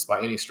Williams by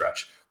any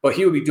stretch, but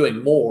he would be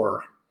doing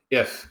more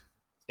if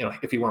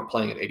he weren't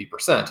playing at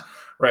 80%,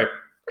 right?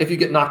 If you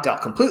get knocked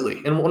out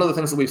completely. And one of the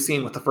things that we've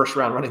seen with the first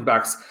round running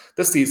backs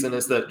this season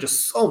is that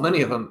just so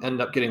many of them end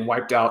up getting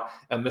wiped out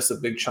and miss a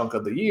big chunk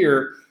of the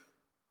year.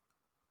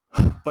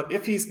 But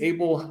if he's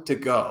able to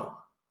go,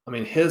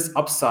 his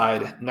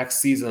upside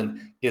next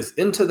season is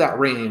into that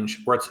range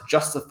where it's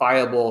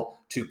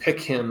justifiable to pick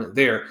him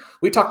there.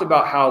 We talked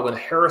about how when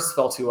Harris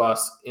fell to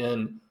us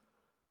in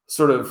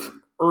sort of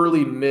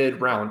early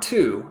mid round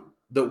 2,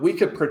 that we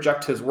could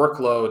project his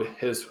workload,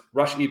 his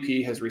rush EP,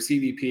 his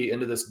receive EP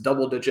into this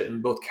double digit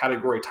in both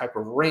category type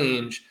of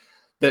range,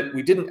 that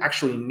we didn't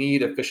actually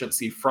need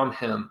efficiency from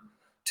him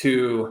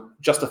to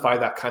justify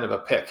that kind of a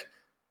pick.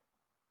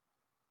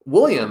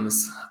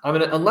 Williams,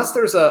 unless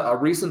there's a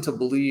reason to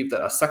believe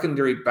that a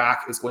secondary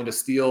back is going to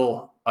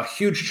steal a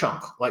huge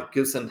chunk like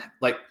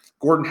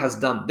Gordon has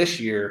done this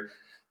year,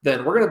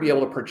 then we're going to be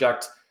able to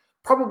project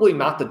probably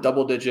not the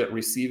double-digit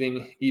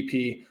receiving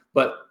EP,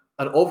 but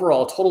an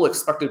overall total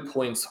expected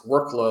points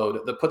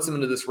workload that puts him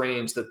into this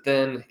range that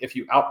then if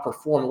you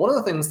outperform, one of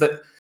the things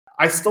that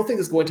I still think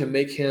is going to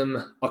make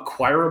him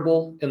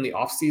acquirable in the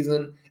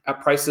offseason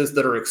at prices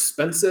that are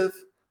expensive,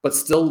 but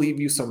still leave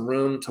you some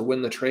room to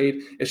win the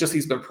trade. It's just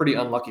he's been pretty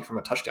unlucky from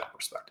a touchdown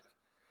perspective,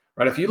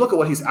 right? If you look at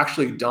what he's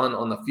actually done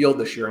on the field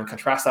this year and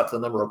contrast that to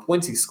the number of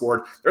points he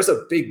scored, there's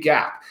a big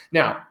gap.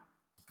 Now,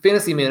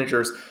 fantasy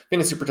managers,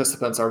 fantasy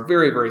participants are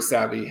very, very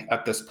savvy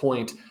at this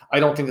point. I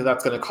don't think that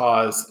that's going to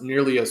cause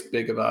nearly as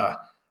big of a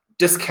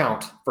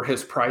discount for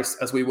his price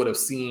as we would have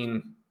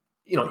seen,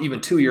 even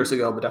 2 years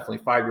ago, but definitely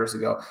 5 years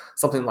ago,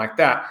 something like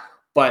that.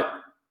 But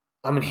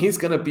he's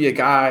going to be a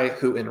guy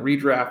who in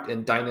redraft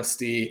and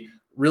dynasty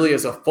really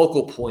is a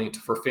focal point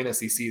for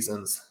fantasy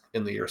seasons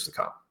in the years to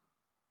come.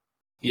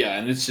 Yeah,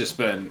 and it's just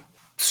been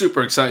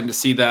super exciting to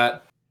see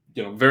that.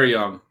 Very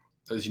young,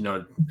 as you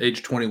know,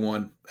 age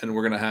 21, and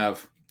we're going to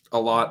have a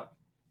lot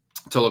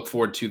to look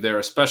forward to there,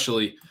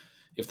 especially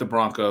if the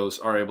Broncos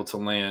are able to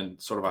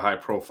land sort of a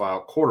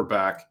high-profile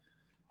quarterback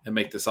and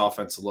make this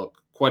offense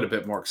look quite a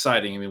bit more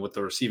exciting. I mean, with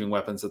the receiving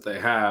weapons that they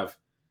have,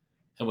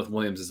 and with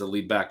Williams as the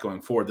lead back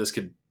going forward, this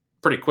could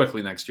pretty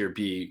quickly next year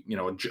be,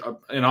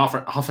 an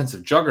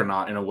offensive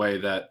juggernaut in a way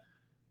that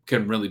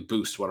can really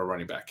boost what a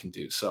running back can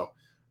do. So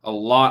a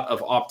lot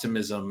of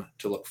optimism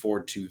to look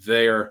forward to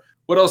there.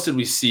 What else did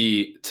we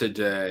see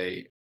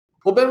today?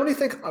 Well, Ben, what do you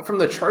think from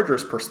the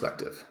Chargers'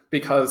 perspective?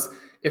 Because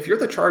if you're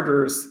the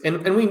Chargers,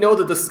 and we know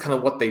that this is kind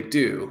of what they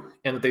do,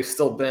 and that they've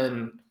still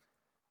been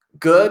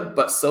good,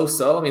 but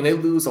so-so. I mean, they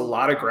lose a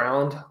lot of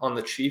ground on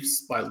the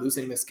Chiefs by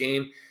losing this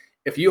game.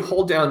 If you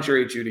hold down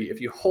Jerry Jeudy,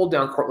 if you hold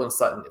down Cortland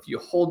Sutton, if you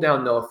hold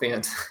down Noah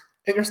Fant,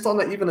 and you're still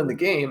not even in the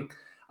game,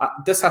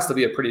 this has to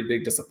be a pretty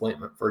big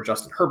disappointment for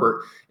Justin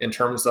Herbert in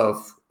terms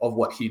of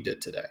what he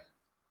did today.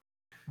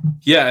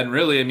 Yeah, and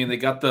really, I mean, they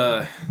got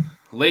the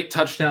late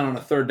touchdown on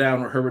a third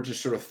down where Herbert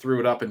just sort of threw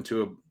it up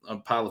into a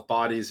pile of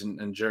bodies,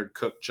 and Jared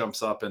Cook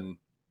jumps up and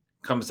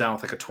comes down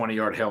with like a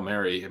 20-yard Hail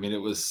Mary. I mean, it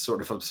was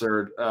sort of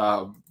absurd.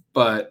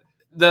 But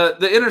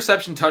the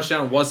interception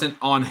touchdown wasn't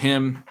on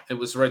him. It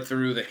was right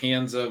through the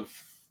hands of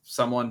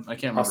someone. I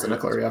can't remember. Austin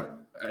Ekeler,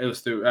 yeah. It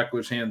was through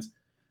Eckler's hands.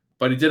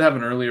 But he did have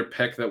an earlier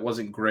pick that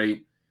wasn't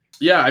great.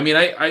 Yeah, I mean,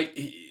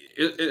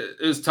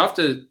 it was tough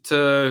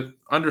to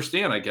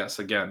understand, I guess,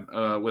 again,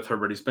 with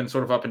Herbert. He's been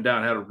sort of up and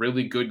down, had a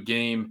really good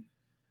game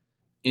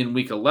in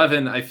week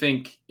 11. I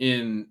think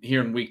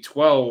here in week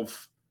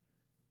 12,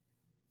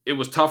 it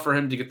was tough for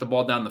him to get the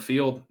ball down the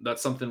field.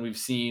 That's something we've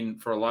seen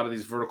for a lot of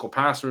these vertical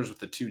passers with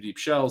the 2 deep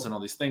shells and all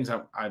these things.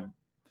 I'm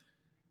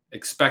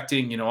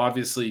expecting,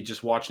 obviously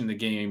just watching the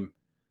game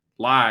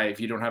live,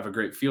 you don't have a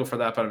great feel for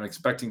that, but I'm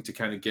expecting to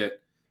kind of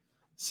get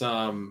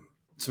some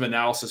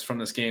analysis from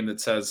this game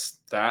that says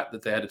that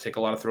they had to take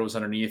a lot of throws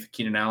underneath.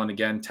 Keenan Allen,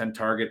 again, 10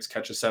 targets,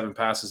 catches 7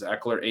 passes.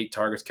 Eckler, 8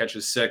 targets,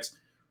 catches 6.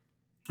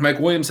 Mike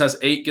Williams has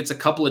 8, gets a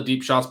couple of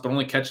deep shots, but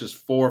only catches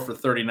 4 for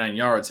 39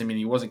 yards. I mean,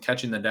 he wasn't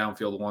catching the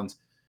downfield ones.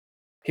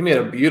 He made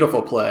a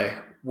beautiful play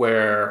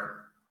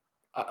where,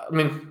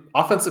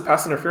 offensive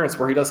pass interference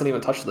where he doesn't even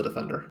touch the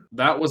defender.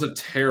 That was a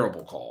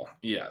terrible call.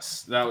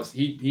 Yes, that was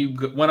he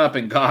went up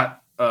and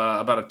got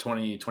about a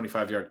 20,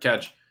 25-yard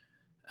catch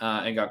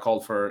and got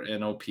called for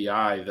an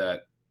OPI,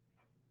 that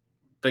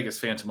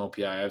biggest phantom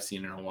OPI I've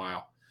seen in a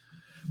while.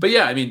 But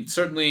yeah, I mean,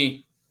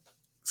 certainly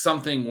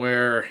something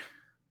where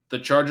the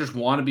Chargers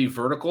want to be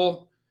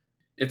vertical.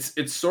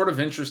 It's sort of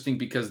interesting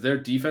because their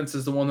defense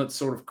is the one that's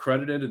sort of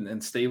credited,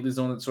 and Staley's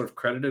the one that's sort of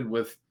credited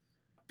with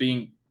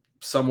being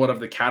somewhat of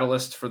the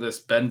catalyst for this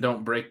bend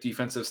don't break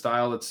defensive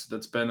style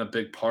that's been a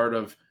big part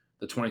of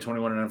the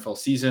 2021 NFL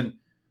season.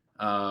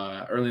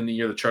 Early in the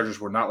year, the Chargers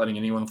were not letting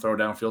anyone throw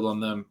downfield on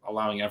them,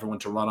 allowing everyone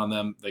to run on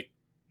them. They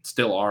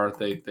still are. I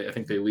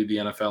think they lead the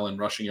NFL in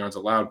rushing yards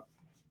allowed,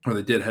 or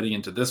they did heading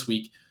into this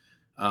week.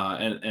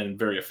 And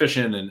very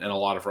efficient, and a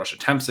lot of rush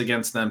attempts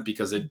against them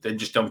because they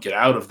just don't get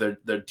out of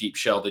their deep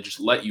shell. They just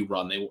let you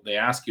run. They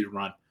ask you to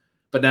run.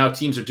 But now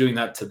teams are doing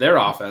that to their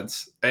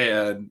offense,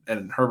 and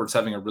Herbert's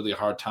having a really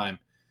hard time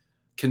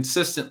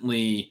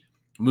consistently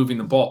moving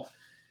the ball,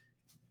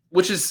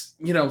 which is,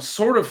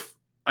 sort of,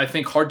 I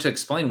think, hard to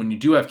explain when you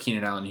do have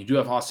Keenan Allen, you do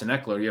have Austin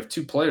Eckler, you have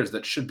 2 players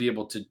that should be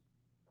able to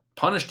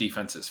punish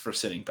defenses for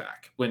sitting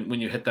back when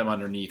you hit them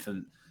underneath,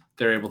 and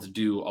they're able to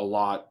do a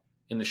lot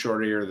in the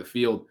short area of the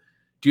field.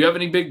 Do you have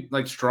any big,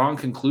 strong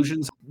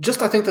conclusions?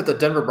 Just, I think that the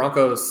Denver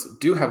Broncos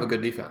do have a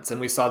good defense,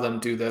 and we saw them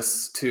do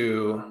this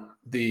to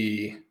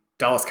the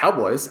Dallas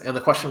Cowboys. And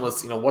the question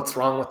was, what's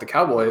wrong with the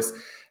Cowboys?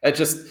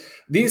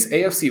 These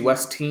AFC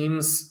West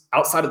teams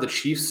outside of the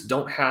Chiefs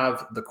don't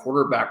have the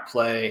quarterback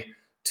play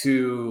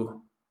to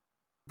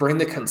bring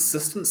the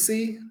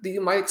consistency that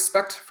you might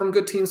expect from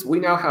good teams. We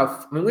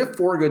have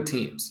 4 good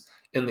teams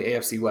in the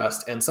AFC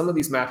West, and some of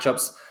these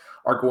matchups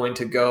are going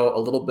to go a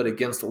little bit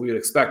against what we would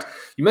expect.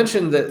 You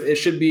mentioned that it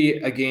should be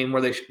a game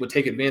where they would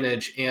take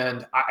advantage,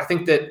 and I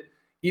think that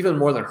even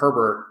more than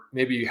Herbert,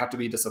 maybe you have to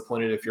be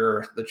disappointed if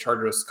you're the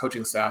Chargers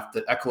coaching staff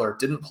that Eckler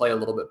didn't play a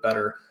little bit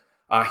better.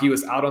 He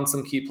was out on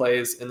some key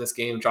plays in this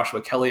game.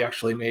 Joshua Kelly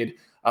actually made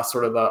a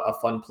sort of a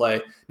fun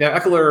play. Now,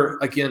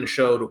 Eckler, again,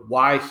 showed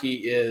why he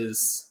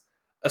is,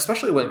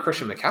 especially when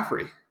Christian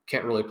McCaffrey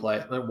can't really play,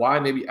 why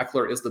maybe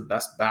Eckler is the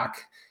best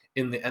back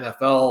in the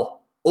NFL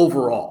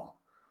overall.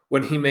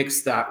 When he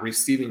makes that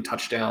receiving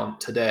touchdown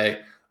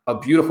today, a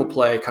beautiful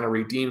play, kind of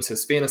redeems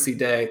his fantasy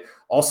day.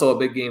 Also a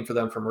big game for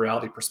them from a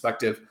reality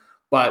perspective.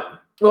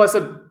 But, I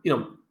said,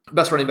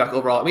 best running back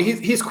overall.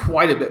 He's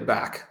quite a bit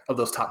back of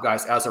those top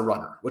guys as a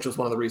runner, which was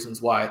one of the reasons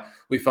why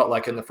we felt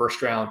like in the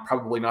first round,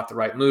 probably not the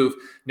right move.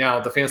 Now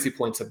the fantasy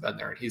points have been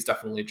there, and he's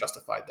definitely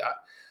justified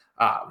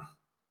that.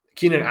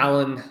 Keenan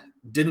Allen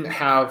didn't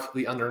have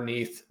the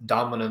underneath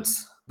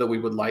dominance that we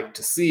would like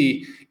to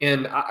see.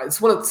 And it's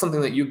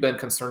something that you've been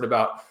concerned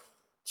about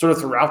sort of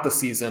throughout the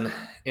season.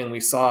 And we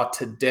saw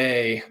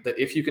today that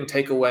if you can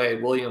take away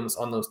Williams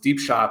on those deep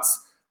shots,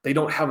 they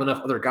don't have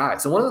enough other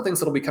guys. So one of the things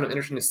that'll be kind of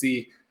interesting to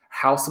see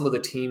how some of the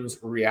teams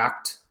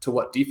react to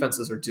what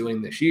defenses are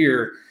doing this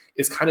year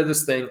is kind of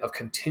this thing of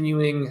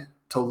continuing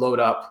to load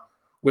up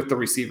with the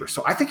receivers.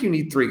 So I think you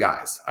need 3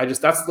 guys.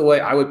 That's the way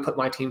I would put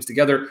my teams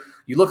together.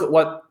 You look at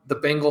what the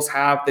Bengals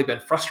have. They've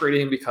been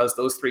frustrating because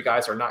those 3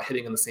 guys are not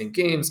hitting in the same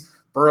games.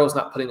 Burrow's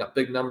not putting up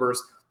big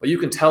numbers, but you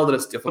can tell that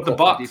it's difficult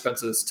for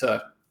defenses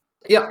to.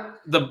 Yeah.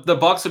 The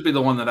Bucs would be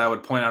the one that I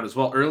would point out as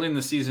well. Early in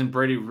the season,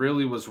 Brady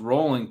really was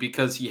rolling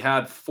because he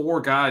had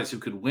 4 guys who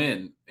could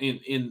win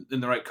in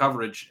the right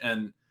coverage.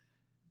 And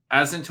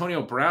as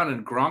Antonio Brown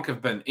and Gronk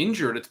have been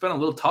injured, it's been a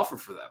little tougher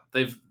for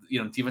them.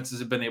 Defenses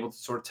have been able to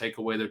sort of take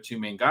away their 2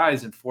 main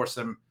guys and force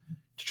them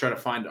to try to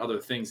find other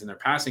things in their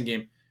passing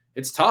game.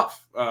 It's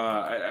tough.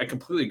 I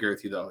completely agree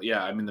with you, though.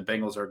 Yeah, I mean, the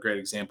Bengals are a great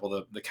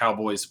example. The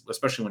Cowboys,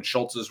 especially when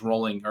Schultz is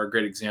rolling, are a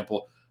great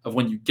example of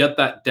when you get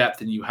that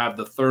depth and you have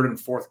the 3rd and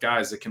 4th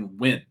guys that can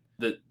win.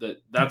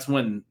 That's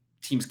when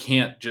teams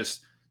can't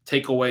just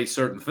take away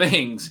certain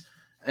things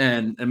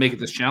and make it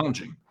this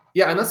challenging.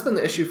 Yeah, and that's been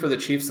the issue for the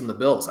Chiefs and the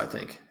Bills, I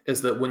think,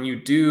 is that when you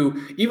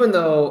do, even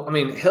though, I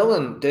mean, Hill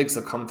and Diggs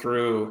have come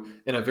through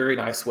in a very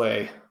nice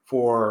way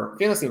for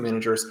fantasy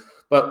managers,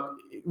 but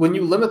when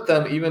you limit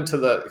them even to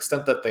the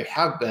extent that they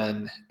have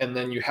been, and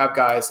then you have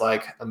guys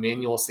like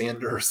Emmanuel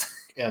Sanders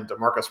and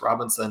Demarcus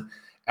Robinson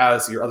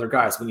as your other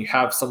guys, when you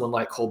have someone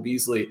like Cole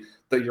Beasley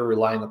that you're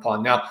relying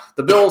upon. Now,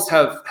 the Bills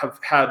have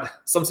had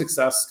some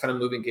success kind of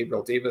moving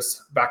Gabriel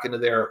Davis back into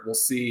there. We'll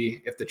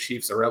see if the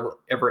Chiefs are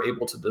ever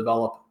able to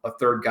develop a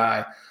 3rd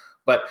guy.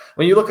 But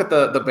when you look at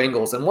the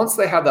Bengals, and once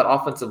they have that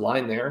offensive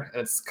line there,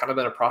 and it's kind of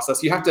been a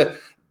process,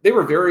 they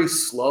were very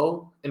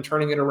slow in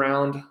turning it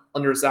around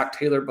under Zach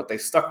Taylor, but they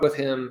stuck with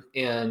him.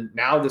 And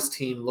now this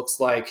team looks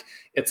like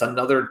it's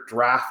another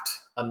draft,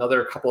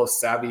 another couple of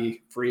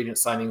savvy free agent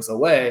signings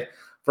away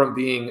from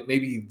being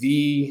maybe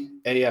the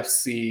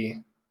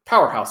AFC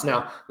powerhouse.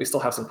 Now, we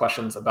still have some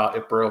questions about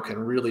if Burrow can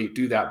really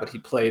do that, but he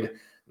played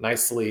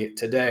nicely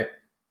today.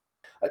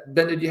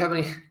 Ben, did you have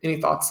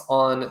any thoughts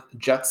on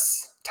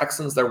Jets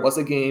Texans? There was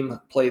a game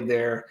played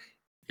there.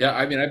 Yeah,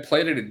 I mean, I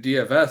played it at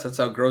DFS. That's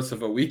how gross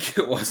of a week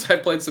it was. I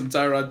played some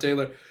Tyrod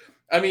Taylor.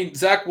 I mean,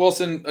 Zach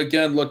Wilson,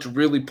 again, looked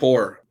really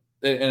poor.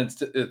 And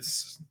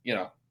it's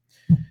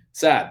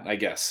sad, I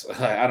guess.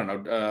 I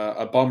don't know,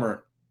 a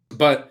bummer.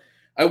 But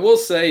I will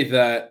say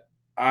that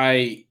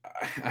I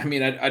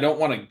don't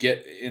want to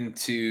get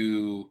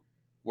into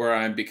where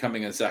I'm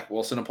becoming a Zach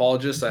Wilson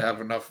apologist. I have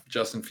enough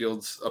Justin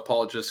Fields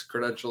apologist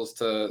credentials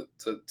to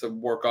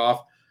work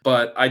off.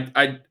 But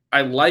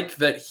I like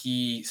that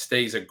he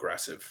stays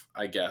aggressive,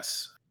 I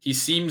guess. He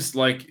seems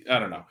like, I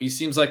don't know, he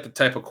seems like the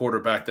type of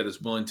quarterback that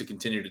is willing to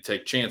continue to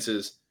take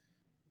chances.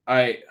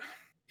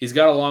 He's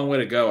got a long way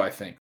to go, I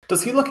think.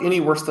 Does he look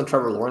any worse than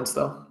Trevor Lawrence,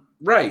 though?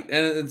 Right.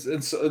 And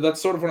it's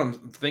that's sort of what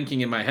I'm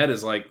thinking in my head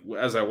is like,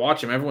 as I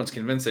watch him, everyone's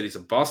convinced that he's a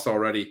bust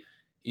already.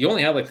 He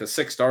only had like the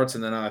 6 starts,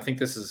 and then I think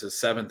this is his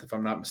 7th, if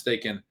I'm not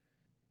mistaken.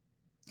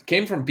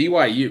 Came from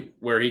BYU,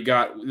 where it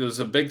was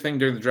a big thing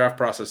during the draft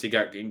process. He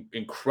got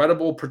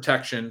incredible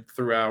protection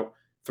throughout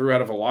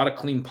of a lot of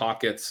clean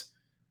pockets,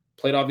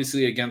 played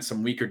obviously against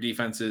some weaker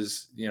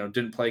defenses,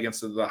 didn't play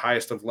against the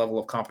highest of level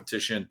of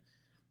competition.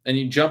 And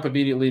you jump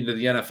immediately into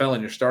the NFL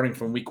and you're starting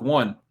from week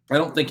 1. I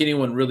don't think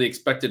anyone really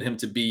expected him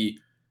to be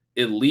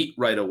elite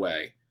right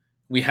away.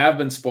 We have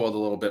been spoiled a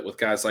little bit with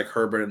guys like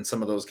Herbert and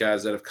some of those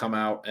guys that have come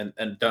out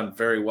and done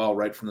very well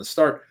right from the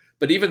start.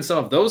 But even some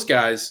of those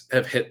guys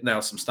have hit now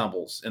some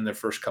stumbles in their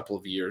first couple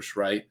of years,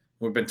 right?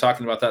 We've been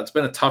talking about that. It's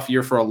been a tough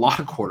year for a lot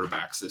of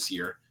quarterbacks this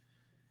year.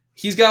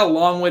 He's got a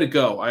long way to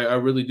go. I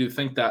really do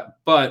think that.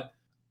 But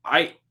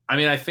I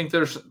think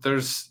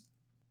there's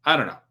I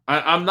don't know.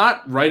 I'm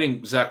not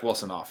writing Zach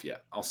Wilson off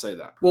yet. I'll say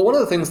that. Well, one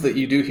of the things that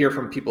you do hear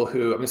from people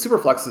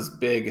Superflex is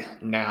big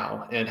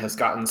now and has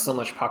gotten so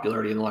much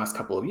popularity in the last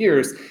couple of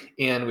years.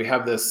 And we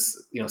have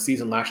this,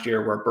 season last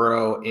year where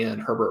Burrow and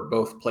Herbert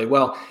both play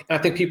well. And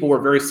I think people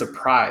were very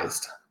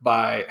surprised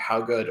by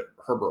how good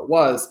Herbert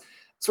was,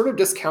 sort of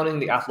discounting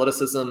the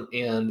athleticism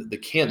and the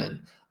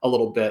cannon a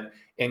little bit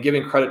and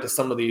giving credit to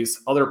some of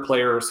these other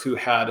players who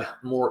had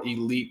more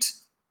elite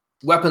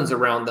weapons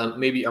around them,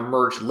 maybe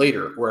emerged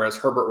later, whereas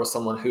Herbert was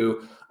someone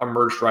who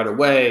emerged right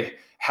away,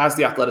 has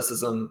the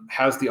athleticism,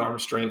 has the arm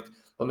strength,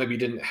 but maybe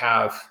didn't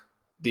have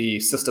the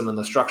system and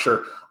the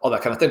structure, all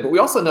that kind of thing. But we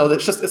also know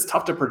that it's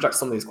tough to project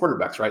some of these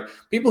quarterbacks, right?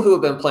 People who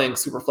have been playing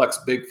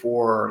Superflex big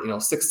for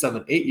 6,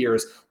 7, 8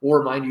 years will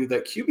remind you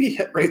that QB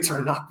hit rates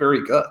are not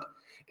very good.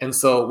 And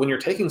so when you're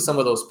taking some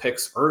of those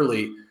picks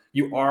early,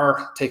 you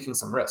are taking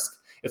some risk.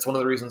 It's one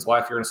of the reasons why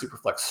if you're in a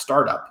Superflex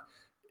startup,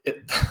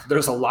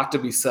 there's a lot to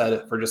be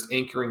said for just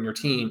anchoring your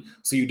team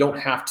so you don't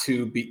have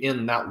to be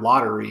in that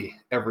lottery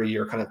every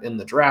year, kind of in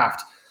the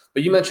draft.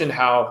 But you mentioned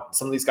how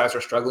some of these guys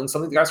are struggling.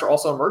 Some of the guys are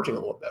also emerging a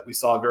little bit. We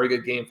saw a very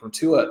good game from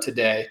Tua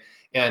today,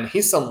 and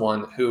he's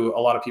someone who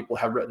a lot of people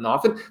have written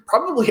off and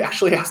probably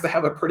actually has to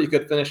have a pretty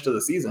good finish to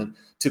the season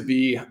to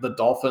be the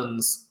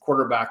Dolphins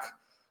quarterback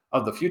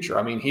of the future.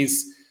 I mean,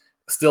 he's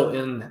still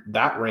in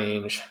that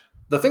range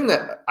The thing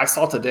that I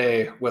saw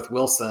today with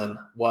Wilson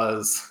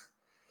was,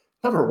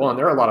 number one,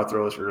 there are a lot of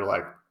throws where you're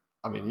like,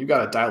 I mean, you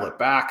got to dial it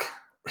back.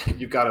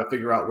 You got to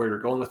figure out where you're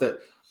going with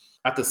it.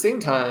 At the same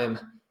time,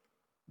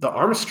 the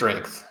arm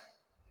strength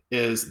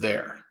is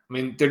there. I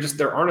mean,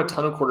 there aren't a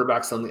ton of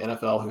quarterbacks in the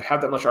NFL who have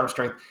that much arm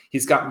strength.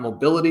 He's got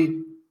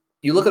mobility.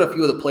 You look at a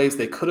few of the plays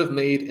they could have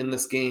made in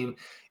this game,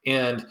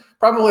 and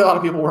probably a lot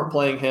of people weren't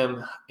playing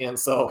him, and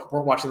so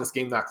weren't watching this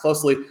game that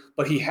closely.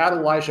 But he had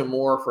Elijah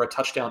Moore for a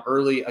touchdown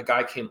early. A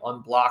guy came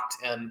unblocked,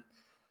 and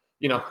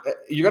you're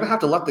going to have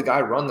to let the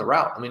guy run the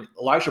route. I mean,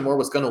 Elijah Moore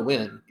was going to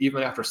win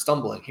even after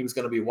stumbling. He was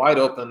going to be wide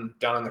open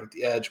down on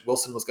the edge.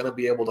 Wilson was going to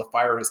be able to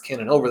fire his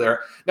cannon over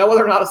there. Now,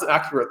 whether or not it's an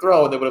accurate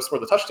throw and they would have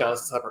scored the touchdown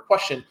is a separate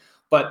question.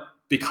 But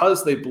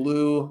because they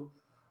blew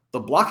the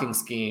blocking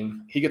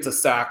scheme, he gets a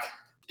sack.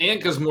 And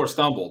because Moore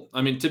stumbled.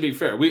 I mean, to be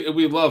fair,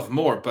 we love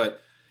Moore, but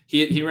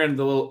he ran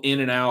the little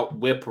in and out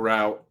whip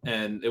route,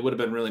 and it would have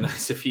been really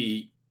nice if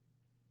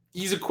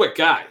he's a quick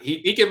guy.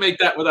 He can make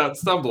that without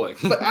stumbling.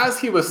 But as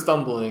he was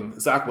stumbling,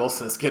 Zach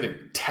Wilson is getting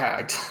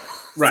tagged.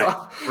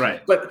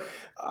 Right. But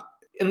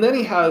and then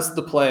he has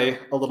the play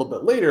a little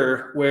bit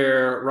later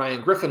where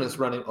Ryan Griffin is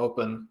running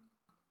open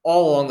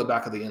all along the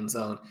back of the end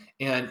zone.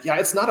 And yeah,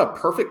 it's not a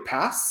perfect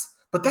pass,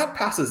 but that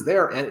pass is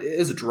there and it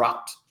is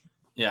dropped.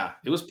 Yeah,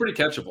 it was pretty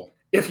catchable.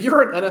 If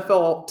you're an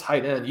NFL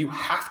tight end, you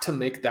have to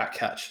make that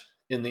catch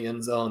in the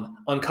end zone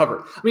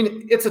uncovered. I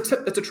mean, it's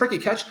a tricky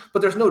catch,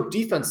 but there's no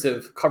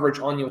defensive coverage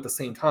on you at the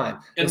same time.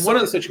 And in one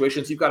of the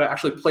situations, you've got to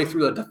actually play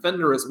through the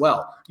defender as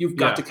well. You've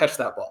got to catch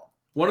that ball.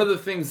 One of the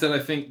things that I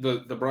think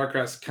the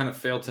broadcast kind of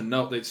failed to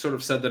note, they sort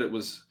of said that it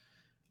was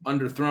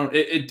underthrown.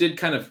 It did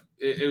kind of –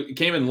 it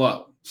came in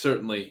low,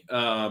 certainly.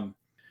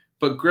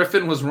 But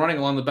Griffin was running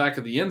along the back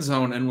of the end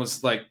zone and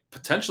was like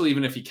potentially,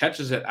 even if he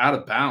catches it, out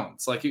of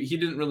bounds. Like he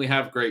didn't really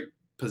have great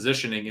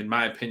positioning, in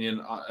my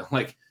opinion.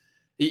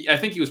 I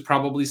think he was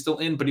probably still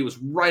in, but he was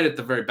right at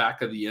the very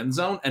back of the end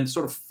zone and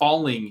sort of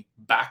falling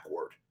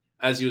backward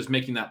as he was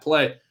making that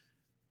play.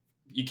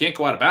 You can't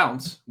go out of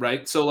bounds,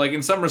 right? So like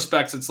in some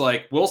respects, it's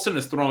like Wilson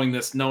is throwing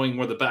this knowing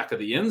where the back of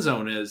the end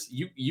zone is.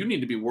 You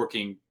need to be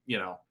working,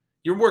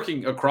 you're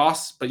working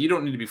across, but you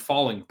don't need to be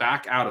falling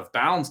back out of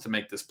bounds to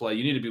make this play.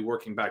 You need to be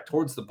working back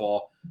towards the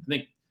ball. I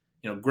think,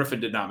 Griffin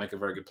did not make a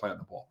very good play on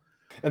the ball.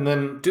 And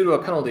then due to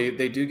a penalty,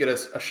 they do get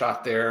a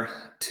shot there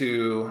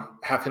to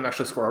have him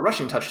actually score a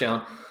rushing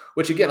touchdown,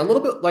 which again, a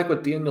little bit like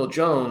with Daniel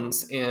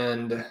Jones,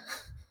 and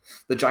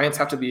the Giants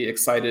have to be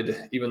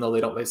excited, even though they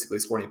don't basically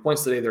score any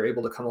points today. They're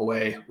able to come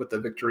away with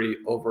the victory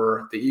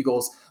over the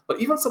Eagles.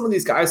 But even some of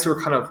these guys who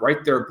are kind of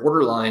right there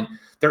borderline,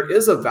 there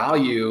is a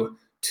value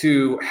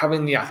to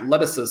having the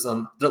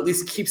athleticism that at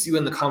least keeps you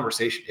in the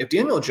conversation. If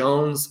Daniel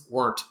Jones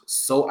weren't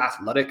so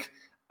athletic,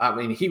 I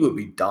mean, he would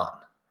be done.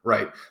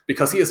 Right,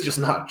 because he has just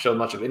not shown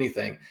much of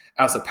anything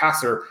as a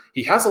passer.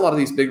 He has a lot of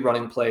these big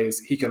running plays.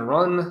 He can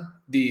run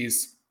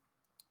these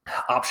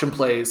option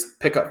plays,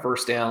 pick up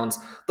first downs.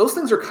 Those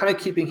things are kind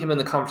of keeping him in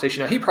the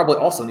conversation. Now, he probably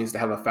also needs to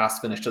have a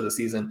fast finish to the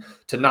season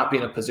to not be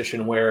in a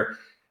position where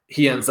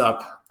he ends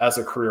up as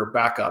a career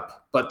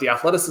backup. But the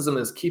athleticism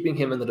is keeping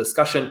him in the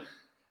discussion.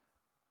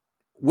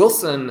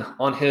 Wilson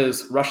on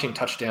his rushing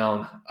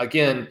touchdown,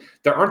 again,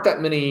 there aren't that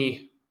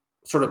many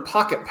sort of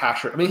pocket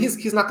passer. I mean,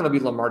 he's not going to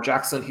be Lamar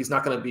Jackson. He's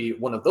not going to be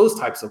one of those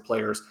types of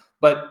players.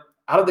 But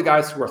out of the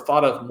guys who are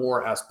thought of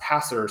more as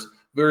passers,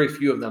 very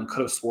few of them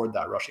could have scored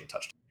that rushing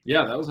touchdown.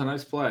 Yeah, that was a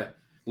nice play.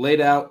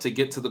 Laid out to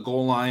get to the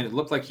goal line. It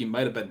looked like he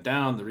might have been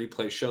down. The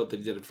replay showed that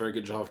he did a very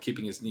good job of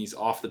keeping his knees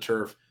off the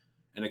turf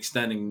and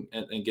extending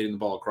and getting the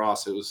ball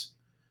across. It was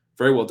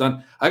very well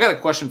done. I got a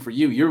question for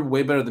you. You're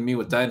way better than me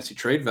with dynasty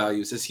trade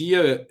values. Is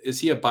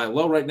he a buy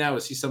low right now?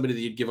 Is he somebody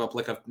that you'd give up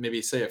like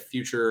maybe say a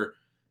future,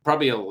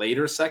 probably a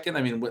later second?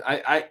 I mean,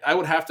 I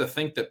would have to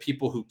think that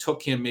people who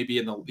took him maybe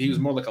he was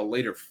more like a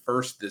later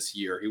first this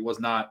year. He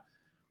was not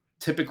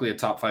typically a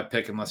top 5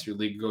 pick unless your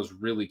league goes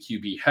really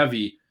QB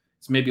heavy.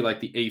 It's maybe like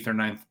the 8th or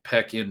 9th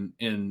pick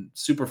in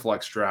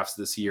Superflex drafts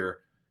this year.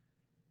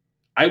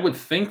 I would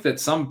think that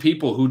some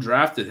people who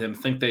drafted him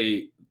think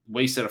they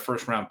wasted a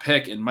first round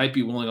pick and might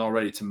be willing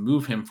already to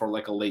move him for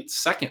like a late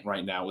second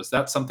right now. Is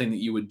that something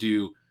that you would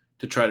do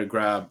to try to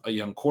grab a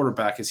young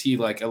quarterback? Is he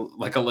like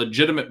a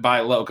legitimate buy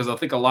low? Because I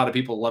think a lot of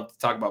people love to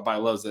talk about buy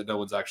lows that no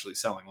one's actually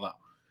selling low.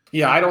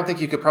 Yeah, I don't think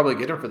you could probably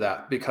get him for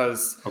that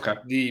because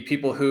the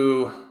people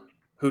who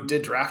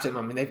did draft him,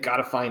 I mean, they've got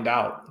to find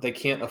out. They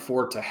can't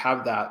afford to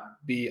have that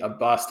be a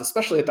bust,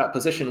 especially at that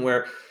position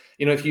where,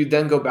 if you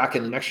then go back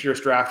in the next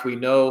year's draft, we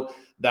know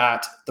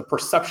that the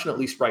perception, at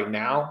least right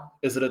now,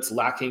 is that it's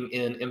lacking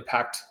in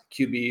impact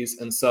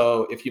QBs. And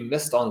so if you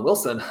missed on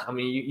Wilson, I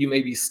mean, you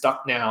may be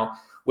stuck now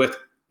with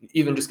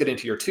even just getting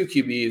to your 2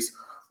 QBs,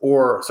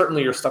 or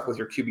certainly you're stuck with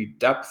your QB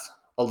depth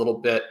a little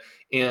bit,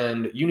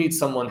 and you need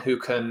someone who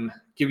can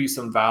give you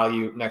some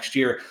value next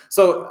year.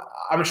 So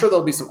I'm sure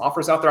there'll be some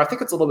offers out there. I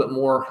think it's a little bit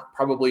more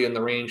probably in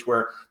the range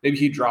where maybe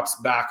he drops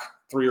back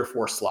 3 or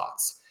 4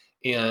 slots.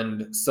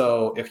 And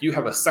so if you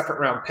have a second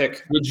round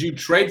pick, would you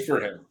trade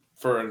for him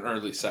for an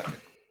early second?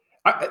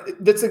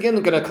 That's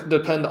again going to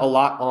depend a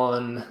lot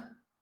on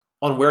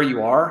on where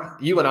you are.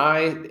 You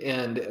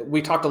and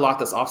we talked a lot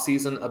this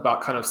offseason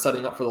about kind of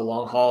setting up for the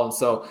long haul. And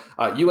so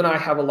you and I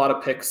have a lot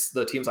of picks.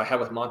 The teams I have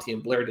with Monty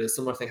and Blair did a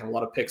similar thing, have a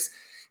lot of picks.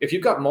 If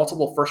you've got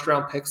multiple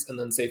first-round picks and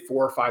then say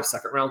 4 or 5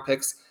 second-round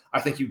picks, I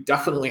think you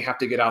definitely have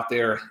to get out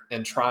there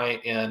and try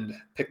and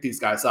pick these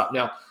guys up.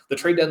 Now, the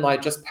trade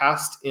deadline just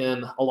passed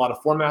in a lot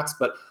of formats,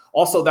 but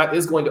also that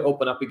is going to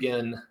open up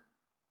again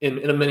in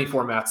many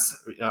formats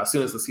as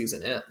soon as the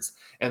season ends.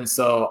 And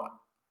so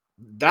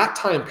that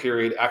time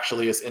period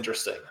actually is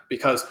interesting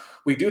because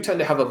we do tend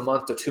to have a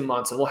month to 2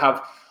 months, and we'll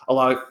have a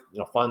lot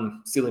of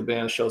fun ceiling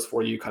band shows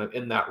for you kind of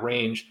in that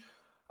range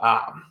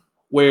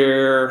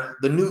where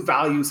the new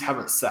values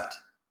haven't set.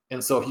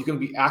 And so if you can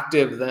be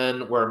active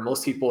then where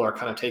most people are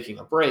kind of taking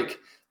a break,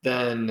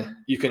 then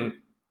you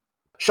can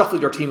shuffle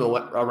your team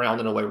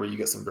around in a way where you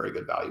get some very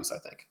good values, I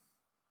think.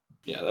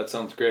 Yeah, that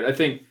sounds great. I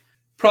think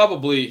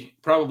probably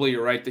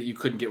you're right that you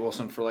couldn't get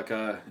Wilson for like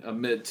a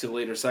mid to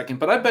later second,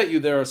 but I bet you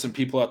there are some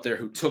people out there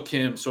who took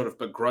him sort of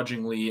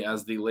begrudgingly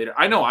as the later.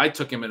 I know I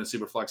took him in a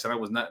super flex and I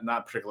was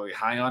not particularly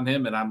high on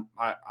him, and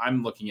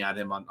I'm looking at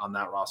him on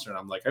that roster and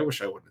I'm like, I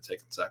wish I wouldn't have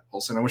taken Zach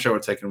Wilson. I wish I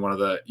would have taken one of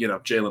the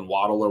Jalen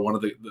Waddle or one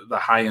of the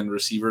high end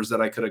receivers that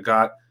I could have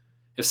got.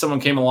 If someone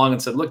came along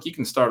and said, look, you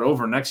can start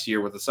over next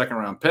year with a second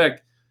round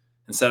pick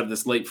instead of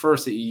this late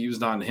first that you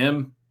used on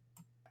him,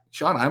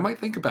 Sean, I might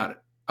think about it.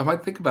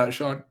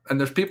 Sean. And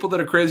there's people that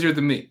are crazier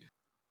than me.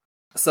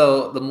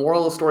 So the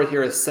moral of the story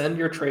here is send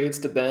your trades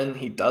to Ben.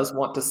 He does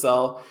want to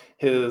sell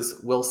his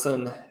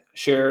Wilson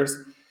shares.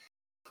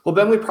 Well,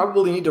 Ben, we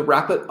probably need to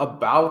wrap it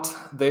about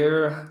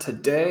there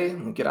today.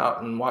 We get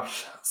out and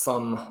watch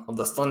some of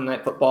the Sunday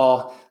Night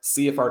Football,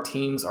 see if our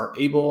teams are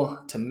able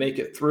to make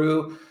it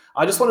through.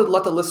 I just wanted to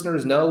let the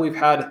listeners know we've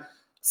had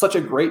such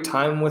a great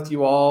time with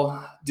you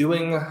all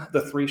doing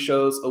the 3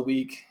 shows a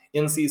week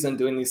in season,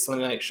 doing these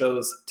Sunday night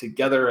shows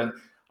together. And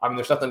I mean,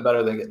 there's nothing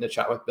better than getting to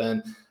chat with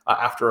Ben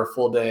after a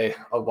full day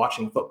of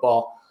watching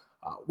football.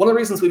 One of the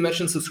reasons we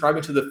mentioned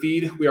subscribing to the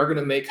feed, we are going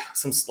to make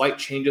some slight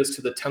changes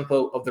to the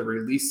tempo of the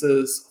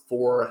releases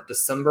for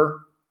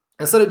December.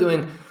 Instead of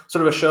doing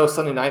sort of a show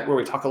Sunday night where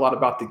we talk a lot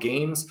about the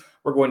games,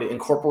 we're going to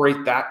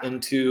incorporate that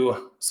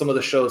into some of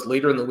the shows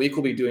later in the week.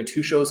 We'll be doing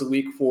 2 shows a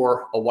week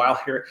for a while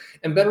here.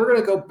 And Ben, we're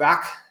going to go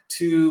back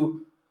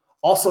to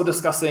also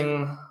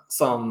discussing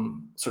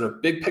some sort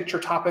of big picture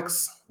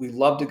topics. We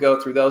love to go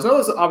through those. And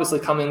those obviously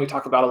come in. We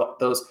talk about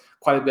those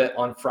quite a bit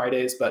on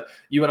Fridays, but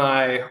you and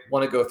I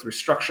want to go through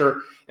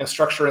structure in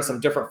some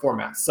different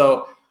formats.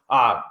 So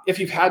if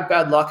you've had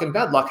bad luck, and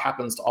bad luck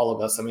happens to all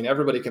of us. I mean,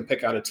 everybody can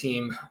pick out a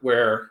team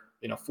where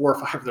 4 or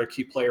 5 of their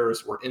key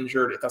players were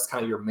injured. If that's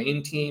kind of your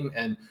main team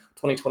and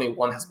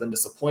 2021 has been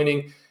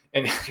disappointing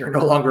and you're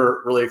no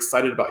longer really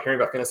excited about hearing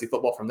about fantasy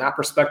football from that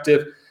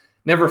perspective,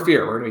 never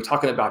fear. We're going to be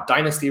talking about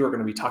dynasty. We're going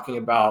to be talking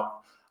about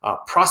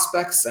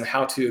prospects and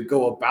how to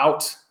go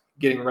about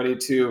getting ready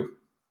to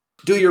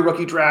do your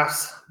rookie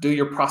drafts, do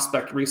your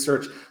prospect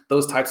research,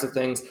 those types of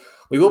things.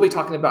 We will be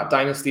talking about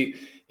dynasty.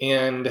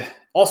 And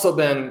also,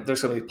 Ben,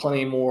 there's going to be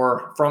plenty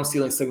more from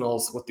Stealing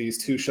Signals with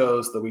these 2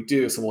 shows that we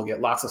do. So we'll get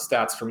lots of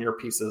stats from your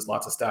pieces,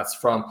 lots of stats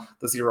from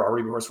the Zero Hour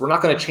Reviewers. We're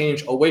not going to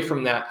change away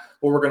from that,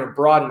 but we're going to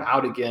broaden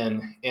out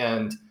again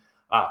and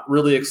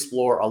really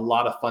explore a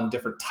lot of fun,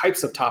 different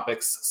types of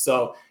topics.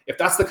 So if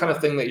that's the kind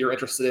of thing that you're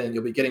interested in,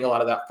 you'll be getting a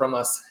lot of that from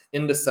us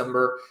in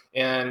December.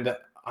 And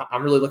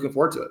I'm really looking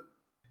forward to it.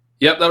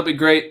 Yep, that'll be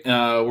great.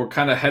 We're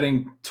kind of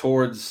heading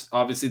towards,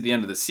 obviously, the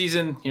end of the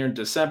season here in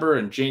December,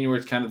 and January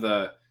is kind of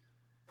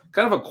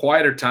a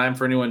quieter time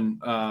for anyone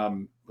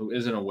who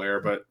isn't aware.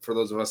 But for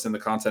those of us in the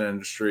content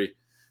industry, a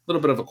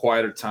little bit of a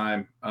quieter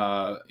time,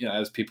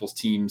 as people's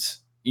teams,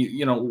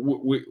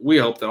 we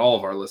hope that all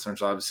of our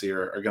listeners obviously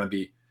are going to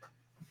be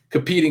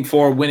competing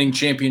for winning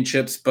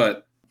championships,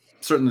 but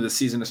certainly the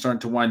season is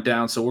starting to wind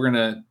down. So we're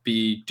going to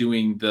be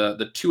doing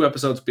the 2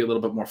 episodes, be a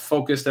little bit more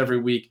focused every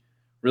week.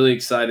 Really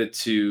excited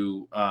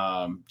to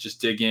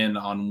just dig in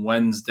on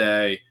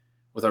Wednesday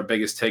with our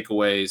biggest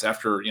takeaways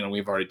after,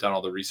 we've already done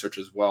all the research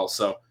as well.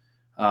 So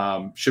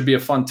should be a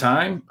fun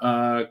time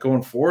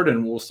going forward,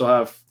 and we'll still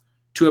have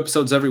 2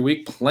 episodes every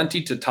week.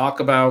 Plenty to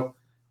talk about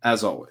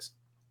as always.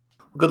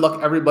 Good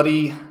luck,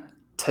 everybody,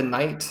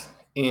 tonight.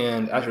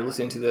 And as you're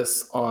listening to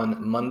this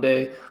on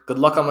Monday, good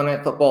luck on Monday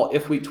Night Football.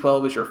 If Week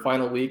 12 is your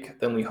final week,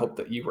 then we hope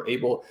that you were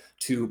able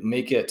to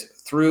make it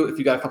through. If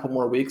you got a couple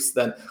more weeks,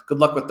 then good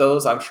luck with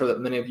those. I'm sure that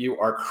many of you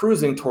are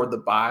cruising toward the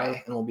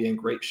bye and will be in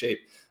great shape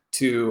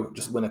to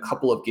just win a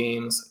couple of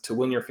games to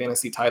win your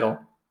fantasy title.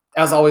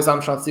 As always,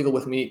 I'm Sean Siegel.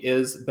 With me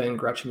is Ben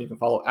Gretchen. You can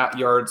follow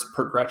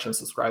 @yards_per_Gretchen and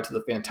subscribe to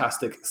the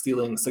fantastic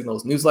Stealing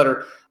Signals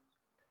newsletter.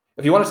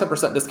 If you want a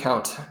 10%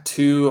 discount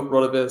to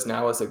RotoViz,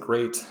 now is a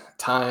great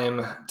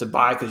time to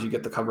buy because you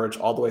get the coverage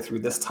all the way through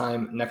this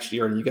time next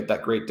year, and you get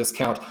that great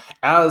discount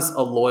as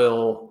a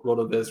loyal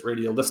RotoViz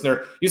radio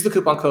listener. Use the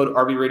coupon code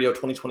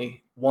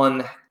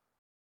RVRadio2021.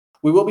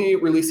 We will be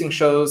releasing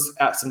shows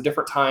at some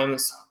different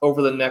times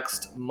over the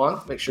next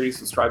month. Make sure you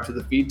subscribe to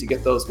the feed to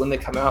get those when they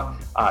come out.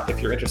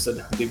 If you're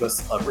interested, leave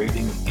us a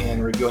rating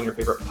and review on your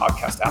favorite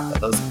podcast app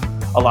that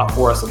does a lot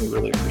for us, and we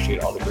really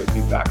appreciate all the great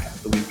feedback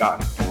that we've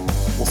gotten.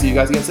 We'll see you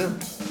guys again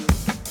soon.